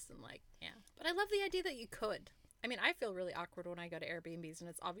my house and like, yeah. But I love the idea that you could. I mean, I feel really awkward when I go to Airbnbs and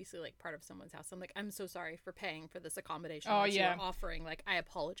it's obviously like part of someone's house. I'm like, I'm so sorry for paying for this accommodation that you're offering. Like, I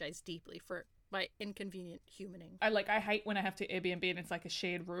apologize deeply for my inconvenient humaning. I hate when I have to Airbnb and it's like a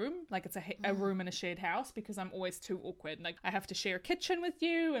shared room, like it's a room in a shared house, because I'm always too awkward. Like, I have to share a kitchen with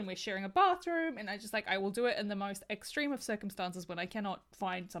you and we're sharing a bathroom, and I will do it in the most extreme of circumstances when I cannot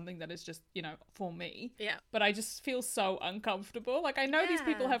find something that is just, you know, for me. Yeah. But I just feel so uncomfortable. Like, I know these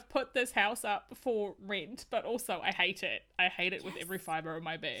people have put this house up for rent, but also I hate it. I hate it with every fiber of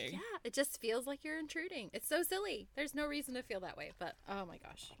my being. Yeah, it just feels like you're intruding. It's so silly. There's no reason to feel that way, but oh my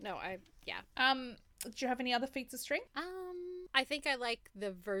gosh. No, do you have any other feats of strength? I think I like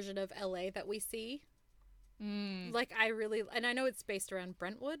the version of LA that we see. Like, and I know it's based around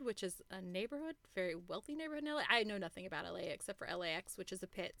Brentwood, which is a neighborhood, very wealthy neighborhood in LA. I know nothing about LA except for LAX, which is a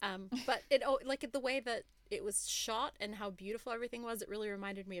pit. But the way that it was shot and how beautiful everything was, it really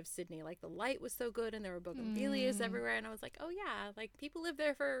reminded me of Sydney. Like, the light was so good and there were bougainvilleas everywhere, and I was like, oh yeah, like, people live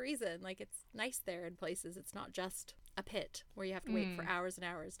there for a reason. Like, it's nice there in places. It's not just a pit where you have to wait for hours and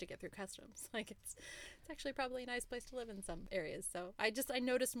hours to get through customs. Like, it's actually probably a nice place to live in some areas. So I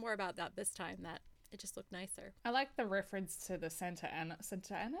noticed more about that this time, that it just looked nicer. I like the reference to the Santa Anas?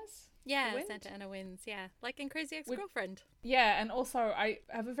 Yeah, Santa Ana winds, yeah. Like in Crazy Ex-Girlfriend. Yeah, and also I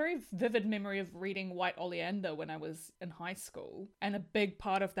have a very vivid memory of reading White Oleander when I was in high school. And a big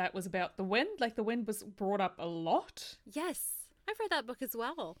part of that was about the wind. Like, the wind was brought up a lot. Yes. I've read that book as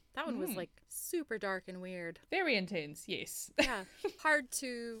well. That one was like super dark and weird. Very intense, yes. Yeah, hard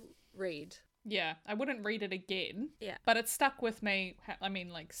to read. Yeah, I wouldn't read it again. Yeah. But it stuck with me, I mean,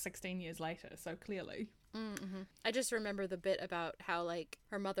 like 16 years later, so clearly. Mm-hmm. I just remember the bit about how, like,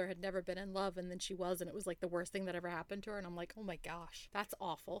 her mother had never been in love and then she was, and it was like the worst thing that ever happened to her, and I'm like, oh my gosh, that's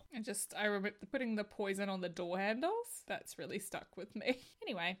awful. I remember putting the poison on the door handles. That's really stuck with me.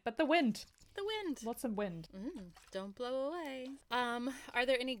 Anyway, but the wind. The wind. Lots of wind. Don't blow away. Are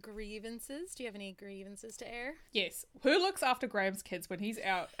there any grievances? Do you have any grievances to air? Yes. Who looks after Graham's kids when he's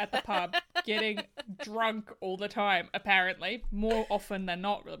out at the pub getting drunk all the time, apparently? More often than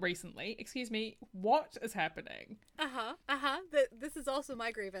not recently. Excuse me, what is happening? This is also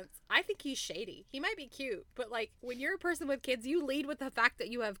my grievance. I think he's shady. He might be cute, but like, when you're a person with kids, you lead with the fact that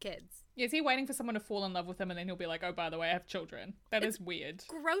you have kids. Is he waiting for someone to fall in love with him and then he'll be like, oh, by the way, I have children? It's weird.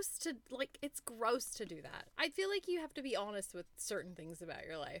 It's gross to do that. I feel like you have to be honest with certain things about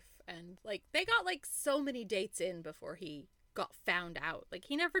your life. And like, they got like so many dates in before he got found out. Like,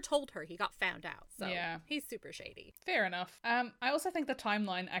 he never told her, he got found out. So yeah, he's super shady. Fair enough. I also think the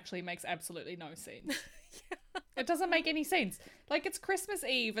timeline actually makes absolutely no sense. It doesn't make any sense. Like, it's Christmas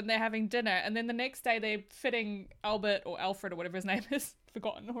Eve and they're having dinner, and then the next day they're fitting Albert or Alfred or whatever his name is,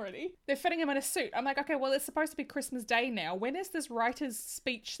 forgotten already. They're fitting him in a suit. I'm like, okay, well, it's supposed to be Christmas Day now. When is this writer's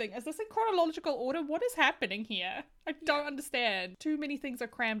speech thing? Is this in chronological order? What is happening here? I don't understand. Too many things are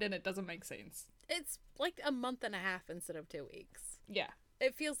crammed in. It doesn't make sense. It's like a month and a half instead of 2 weeks. Yeah.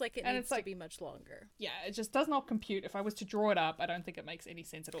 It feels like it needs to be much longer. Yeah, it just does not compute. If I was to draw it up, I don't think it makes any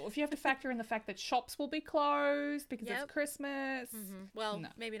sense at all. If you have to factor in the fact that shops will be closed because it's Christmas. Mm-hmm. Well, no.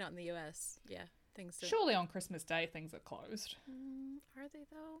 Maybe not in the US. Yeah, Surely on Christmas Day things are closed. Are they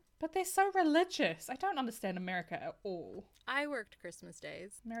though? But they're so religious. I don't understand America at all. I worked Christmas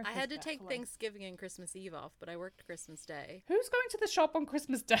days. I had to take Thanksgiving and Christmas Eve off, but I worked Christmas Day. Who's going to the shop on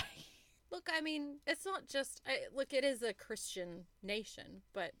Christmas Day? Look, I mean, it's not just... it is a Christian nation,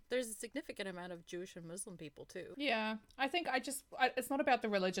 but there's a significant amount of Jewish and Muslim people, too. Yeah. I think it's not about the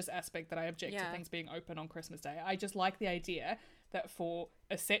religious aspect that I object to things being open on Christmas Day. I just like the idea that for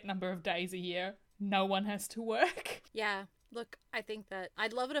a set number of days a year, no one has to work. Yeah. Look, I think that...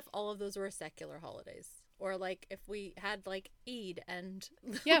 I'd love it if all of those were secular holidays. Or, like, if we had, like, Eid and...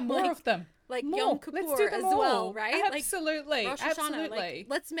 Yeah, more of them. Like, Yom Kippur as well, right? Absolutely. Like, Rosh Hashanah, absolutely. Like,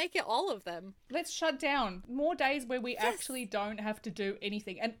 let's make it all of them. Let's shut down. More days where we actually don't have to do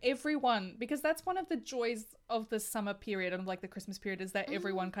anything. And everyone... Because that's one of the joys of the summer period and, like, the Christmas period is that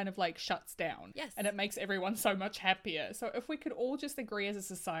everyone kind of, like, shuts down. Yes. And it makes everyone so much happier. So if we could all just agree as a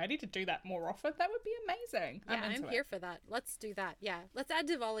society to do that more often, that would be amazing. Yeah, I'm here for that. Let's do that. Yeah. Let's add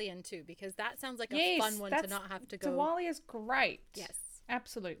Diwali in, too, because that sounds like a fun one to not have to go. Diwali is great. Yes.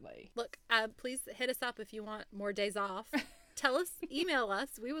 Absolutely. Look, please hit us up if you want more days off. Tell us, email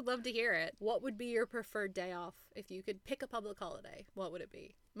us. We would love to hear it. What would be your preferred day off if you could pick a public holiday? What would it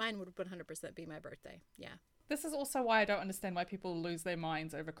be? Mine would 100% be my birthday. Yeah. This is also why I don't understand why people lose their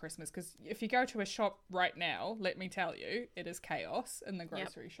minds over Christmas, because if you go to a shop right now, let me tell you, it is chaos in the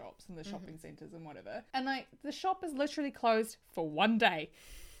grocery shops and the shopping centres and whatever. And like, the shop is literally closed for one day.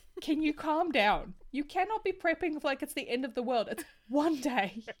 Can you calm down? You cannot be prepping like it's the end of the world. It's one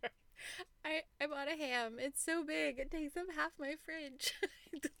day. I bought a ham. It's so big. It takes up half my fridge.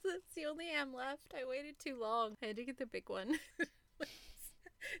 That's the only ham left. I waited too long. I had to get the big one.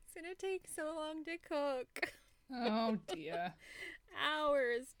 It's gonna take so long to cook. Oh dear.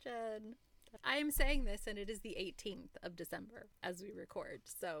 Hours, Jen. I am saying this, and it is the 18th of December as we record.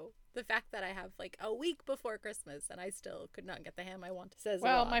 So the fact that I have like a week before Christmas and I still could not get the ham I want says a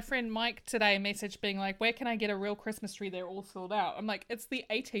lot. My friend Mike today messaged being like, where can I get a real Christmas tree? They're all sold out. I'm like, it's the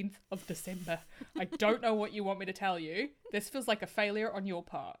 18th of December. I don't know what you want me to tell you. This feels like a failure on your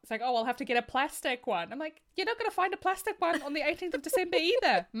part. It's like, oh, I'll have to get a plastic one. I'm like, you're not going to find a plastic one on the 18th of December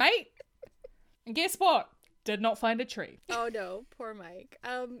either, mate. And guess what? Did not find a tree. Oh no, poor Mike.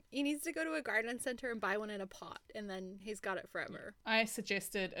 He needs to go to a garden center and buy one in a pot, and then he's got it forever. I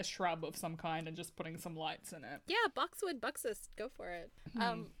suggested a shrub of some kind and just putting some lights in it. Yeah, boxwood, buxus, go for it.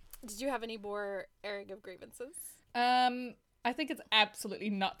 Did you have any more airing of grievances? I think it's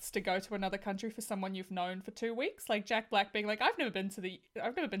absolutely nuts to go to another country for someone you've known for 2 weeks. Like Jack Black being like, I've never been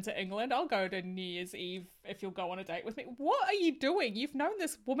to England. I'll go to New Year's Eve if you'll go on a date with me. What are you doing? You've known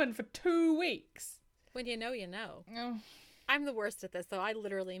this woman for 2 weeks. When you know, you know. Oh. I'm the worst at this, though. I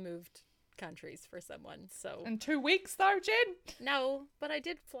literally moved countries for someone, so... In 2 weeks, though, Jen? No, but I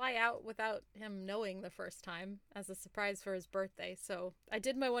did fly out without him knowing the first time as a surprise for his birthday, so I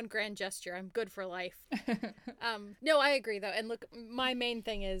did my one grand gesture. I'm good for life. No, I agree, though. And look, my main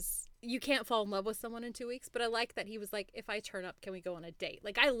thing is... You can't fall in love with someone in 2 weeks, but I like that he was like, if I turn up, can we go on a date?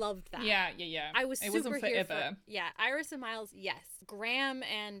 Like, I loved that. Yeah. I was it super wasn't here forever. Yeah, Iris and Miles, yes. Graham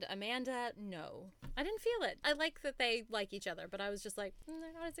and Amanda, no. I didn't feel it. I like that they like each other, but I was just like, they're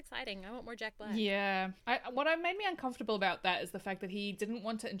not as exciting. I want more Jack Black. Yeah. What made me uncomfortable about that is the fact that he didn't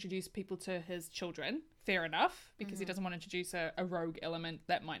want to introduce people to his children. Fair enough, because he doesn't want to introduce a rogue element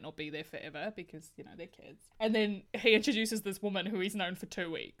that might not be there forever because, you know, they're kids. And then he introduces this woman who he's known for 2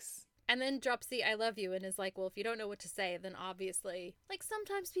 weeks. And then drops the I love you and is like, well, if you don't know what to say, then obviously, like,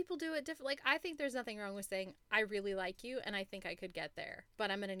 sometimes people do it different. Like, I think there's nothing wrong with saying, I really like you and I think I could get there,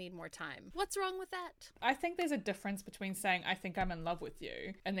 but I'm going to need more time. What's wrong with that? I think there's a difference between saying, I think I'm in love with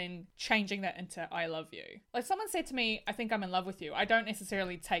you, and then changing that into I love you. Like, someone said to me, I think I'm in love with you. I don't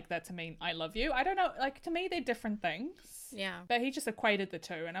necessarily take that to mean I love you. I don't know. Like, to me, they're different things. Yeah. But he just equated the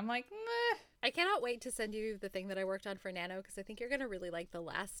two, and I'm like, meh. I cannot wait to send you the thing that I worked on for Nano because I think you're going to really like the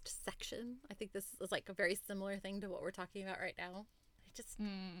last section. I think this is like a very similar thing to what we're talking about right now.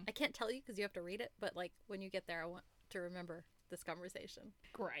 I can't tell you because you have to read it, but like when you get there, I want to remember this conversation.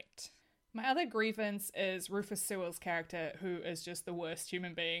 Great. My other grievance is Rufus Sewell's character, who is just the worst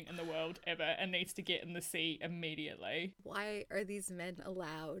human being in the world ever and needs to get in the sea immediately. Why are these men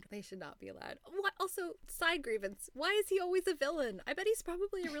allowed? They should not be allowed. What? Also, side grievance. Why is he always a villain? I bet he's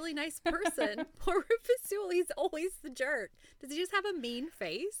probably a really nice person. Poor Rufus Sewell, he's always the jerk. Does he just have a mean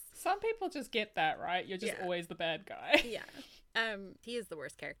face? Some people just get that, right? You're just always the bad guy. Yeah. He is the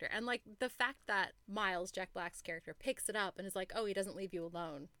worst character. And like the fact that Miles, Jack Black's character, picks it up and is like, oh, he doesn't leave you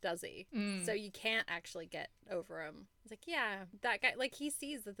alone, does he? So you can't actually get over him. It's like, yeah, that guy, like he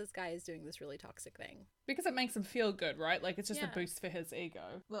sees that this guy is doing this really toxic thing. Because it makes him feel good, right? Like it's just a boost for his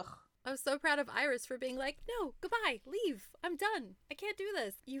ego. Ugh. I was so proud of Iris for being like, no, goodbye, leave. I'm done. I can't do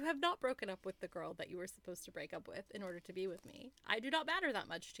this. You have not broken up with the girl that you were supposed to break up with in order to be with me. I do not matter that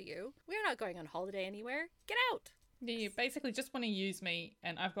much to you. We're not going on holiday anywhere. Get out. You basically just want to use me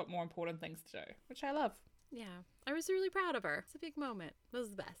and I've got more important things to do, which I love. Yeah, I was really proud of her. It's a big moment. It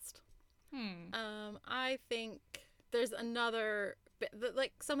was the best. I think there's another bit,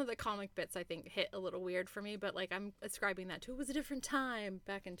 like some of the comic bits I think hit a little weird for me, but like I'm ascribing that to it was a different time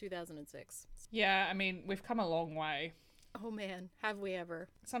back in 2006. Yeah, I mean, we've come a long way. Oh man, have we ever.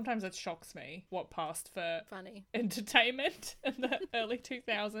 Sometimes it shocks me what passed for funny entertainment in the early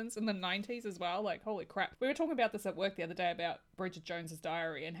 2000s and the 90s as well. Like, holy crap. We were talking about this at work the other day about Bridget Jones's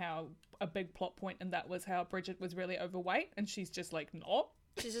Diary and how a big plot point in that was how Bridget was really overweight and she's just like not.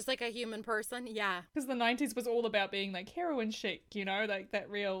 She's just like a human person, yeah. Because the 90s was all about being like heroin chic, you know, like that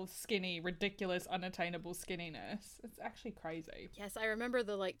real skinny, ridiculous, unattainable skinniness. It's actually crazy. Yes, I remember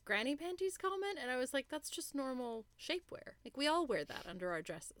the like granny panties comment and I was like, that's just normal shapewear. Like we all wear that under our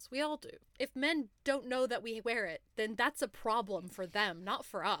dresses. We all do. If men don't know that we wear it, then that's a problem for them, not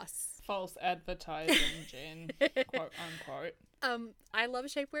for us. false advertising, Jen, quote unquote. I love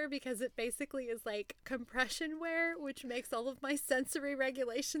shapewear because it basically is like compression wear, which makes all of my sensory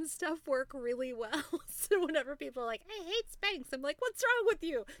regulation stuff work really well. So whenever people are like, I hate Spanx, I'm like, what's wrong with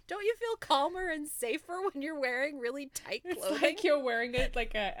you? Don't you feel calmer and safer when you're wearing really tight clothing? It's like you're wearing it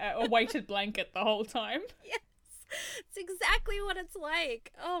like a weighted blanket the whole time. Yes. It's exactly what it's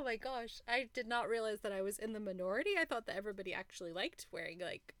like. Oh my gosh. I did not realize that I was in the minority. I thought that everybody actually liked wearing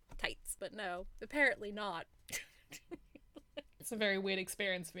like tights, but no, apparently not. It's a very weird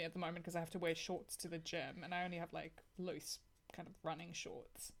experience for me at the moment because I have to wear shorts to the gym and I only have like loose kind of running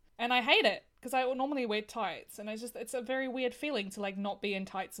shorts. And I hate it because I normally wear tights and it's a very weird feeling to like not be in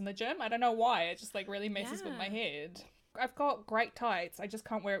tights in the gym. I don't know why. It just like really messes with my head. I've got great tights. I just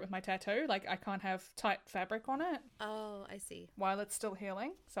can't wear it with my tattoo. Like I can't have tight fabric on it. Oh, I see. While it's still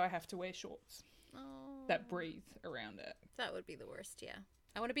healing. So I have to wear shorts that breathe around it. That would be the worst, yeah.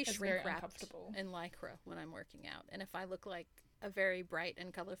 I want to be shrink wrapped in Lycra when I'm working out. And if I look like a very bright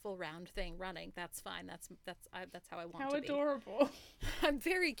and colorful round thing running, that's fine. That's how I want to be. How adorable. I'm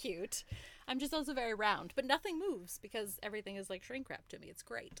very cute. I'm just also very round, but nothing moves because everything is like shrink wrapped to me. It's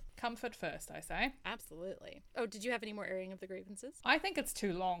great. Comfort first, I say. Absolutely. Oh, did you have any more airing of the grievances? I think it's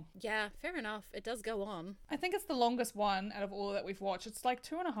too long. Yeah, fair enough. It does go on. I think it's the longest one out of all that we've watched. It's like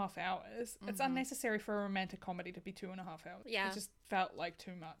 2.5 hours. Mm-hmm. It's unnecessary for a romantic comedy to be 2.5 hours. Yeah. It just felt like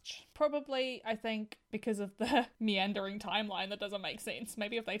too much. Probably, I think, because of the meandering timeline that doesn't make sense.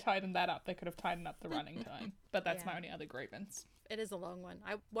 Maybe if they tightened that up, they could have tightened up the running time. But that's my only other grievance. It is a long one.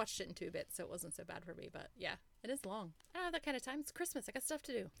 I watched it in 2 bits, so it wasn't so bad for me. But yeah, it is long. I don't have that kind of time. It's Christmas. I got stuff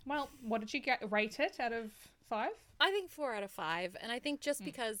to do. Well, what did you rate it out of 5? I think 4 out of 5. And I think just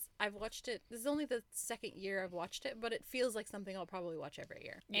because I've watched it, this is only the second year I've watched it, but it feels like something I'll probably watch every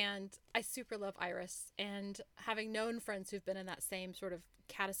year. Yeah. And I super love Iris. And having known friends who've been in that same sort of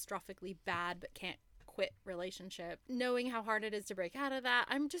catastrophically bad but can't quit relationship, knowing how hard it is to break out of that,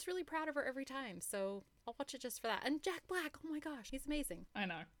 I'm just really proud of her every time. So I'll watch it just for that. And Jack Black, oh my gosh, he's amazing. I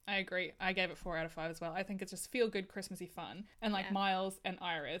know. I agree. I gave it 4 out of 5 as well. I think it's just feel good, Christmassy fun. And like Miles and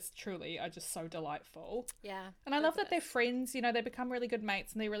Iris truly are just so delightful. Yeah. And I love that they're friends, you know, they become really good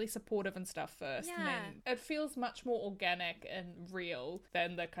mates and they're really supportive and stuff first. Yeah. And then it feels much more organic and real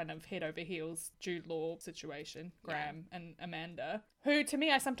than the kind of head over heels Jude Law situation, Graham and Amanda, who to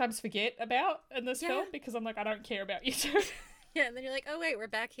me I sometimes forget about in this film because I'm like, I don't care about you two. Yeah, and then you're like, oh wait, we're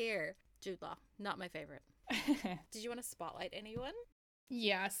back here. Jude Law, not my favorite. Did you want to spotlight anyone?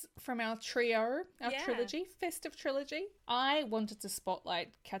 Yes, from our trio, our trilogy, festive trilogy. I wanted to spotlight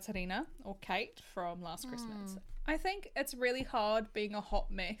Katerina, or Kate, from Last Christmas. I think it's really hard being a hot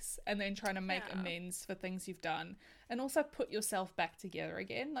mess and then trying to make amends for things you've done and also put yourself back together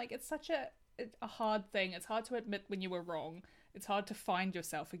again. Like, it's such a hard thing. It's hard to admit when you were wrong. It's hard to find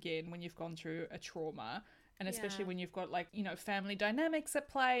yourself again when you've gone through a trauma. And especially when you've got, like, you know, family dynamics at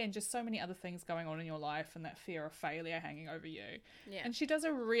play and just so many other things going on in your life and that fear of failure hanging over you. Yeah. And she does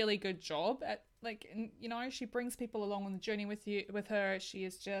a really good job at, like, you know, she brings people along on the journey with her. She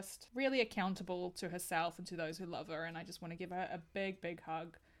is just really accountable to herself and to those who love her. And I just want to give her a big, big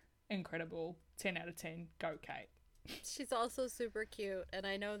hug. Incredible. 10 out of 10. Go, Kate. She's also super cute, and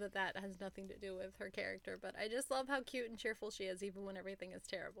I know that has nothing to do with her character, but I just love how cute and cheerful she is, even when everything is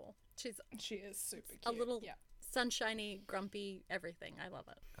terrible. She is super cute. A little sunshiny, grumpy, everything. I love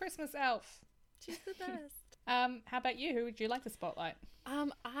it. Christmas elf. She's the best. How about you? Who would you like to spotlight?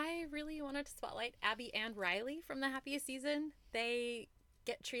 I really wanted to spotlight Abby and Riley from The Happiest Season. They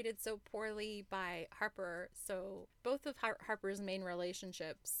get treated so poorly by Harper, so both of Harper's main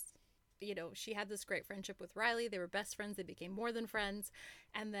relationships, you know, she had this great friendship with Riley. They were best friends. They became more than friends.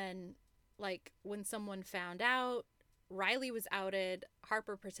 And then, like, when someone found out Riley was outed,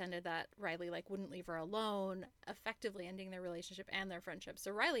 Harper pretended that Riley, like, wouldn't leave her alone, effectively ending their relationship and their friendship. So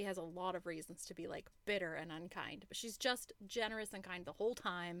Riley has a lot of reasons to be, like, bitter and unkind. But she's just generous and kind the whole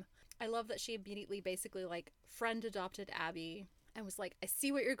time. I love that she immediately basically, like, friend adopted Abby and was like, I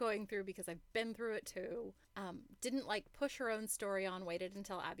see what you're going through because I've been through it too. Didn't, like, push her own story on, waited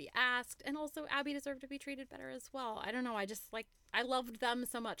until Abby asked. And also Abby deserved to be treated better as well. I don't know, I just, like, I loved them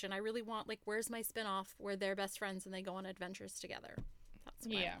so much, and I really want, like, where's my spinoff where they're best friends and they go on adventures together? That's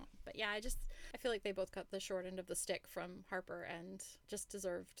what I want. But yeah, I feel like they both got the short end of the stick from Harper and just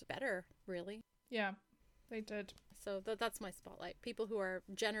deserved better, really. Yeah, they did. So that's my spotlight. People who are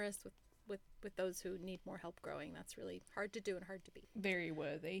generous with those who need more help growing. That's really hard to do and hard to be. Very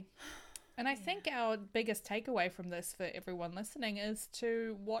worthy. And I think our biggest takeaway from this for everyone listening is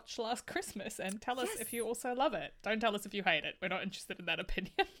to watch Last Christmas and tell us if you also love it. Don't tell us if you hate it. We're not interested in that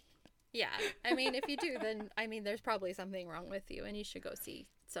opinion. Yeah. I mean, if you do, then, I mean, there's probably something wrong with you and you should go see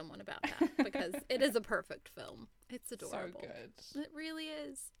someone about that because it is a perfect film. It's adorable. So good. It really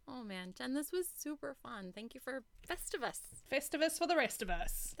is. Oh man, Jen, this was super fun. Thank you for Festivus. Festivus for the rest of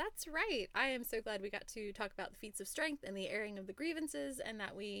us. That's right. I am so glad we got to talk about the feats of strength and the airing of the grievances, and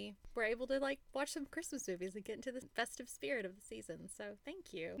that we were able to watch some Christmas movies and get into the festive spirit of the season. So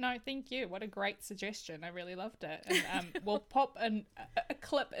thank you. No, thank you. What a great suggestion. I really loved it. And we'll pop a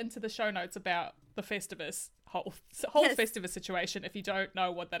clip into the show notes about the Festivus whole yes. Festivus situation. If you don't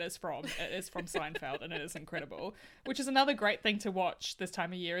know what that is from, it is from Seinfeld, and it is incredible. Which is another great thing to watch this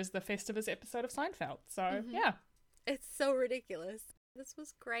time of year, is the Festivus episode of Seinfeld. So yeah, it's so ridiculous. This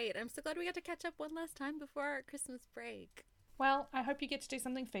was great. I'm so glad we got to catch up one last time before our Christmas break. Well, I hope you get to do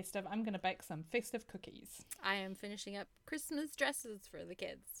something festive. I'm going to bake some festive cookies. I am finishing up Christmas dresses for the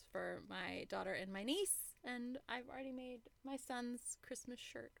kids, for my daughter and my niece. And I've already made my son's Christmas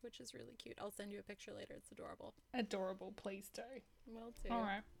shirt, which is really cute. I'll send you a picture later. It's adorable. Adorable. Please do. Will do. All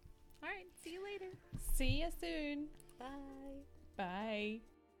right. See you later. See you soon. Bye. Bye.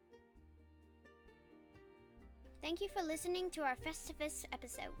 Thank you for listening to our Festivus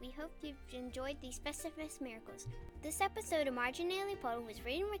episode. We hope you've enjoyed these Festivus miracles. This episode of Marginally Pod was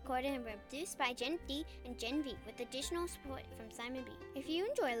written, recorded, and produced by Jen D and Jen V, with additional support from Simon B. If you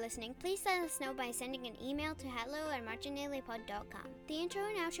enjoy listening, please let us know by sending an email to hello@marginallypod.com. The intro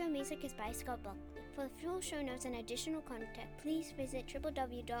and outro music is by Scott Buckley. For the full show notes and additional content, please visit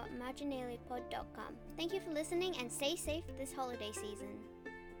www.marginallypod.com. Thank you for listening, and stay safe this holiday season.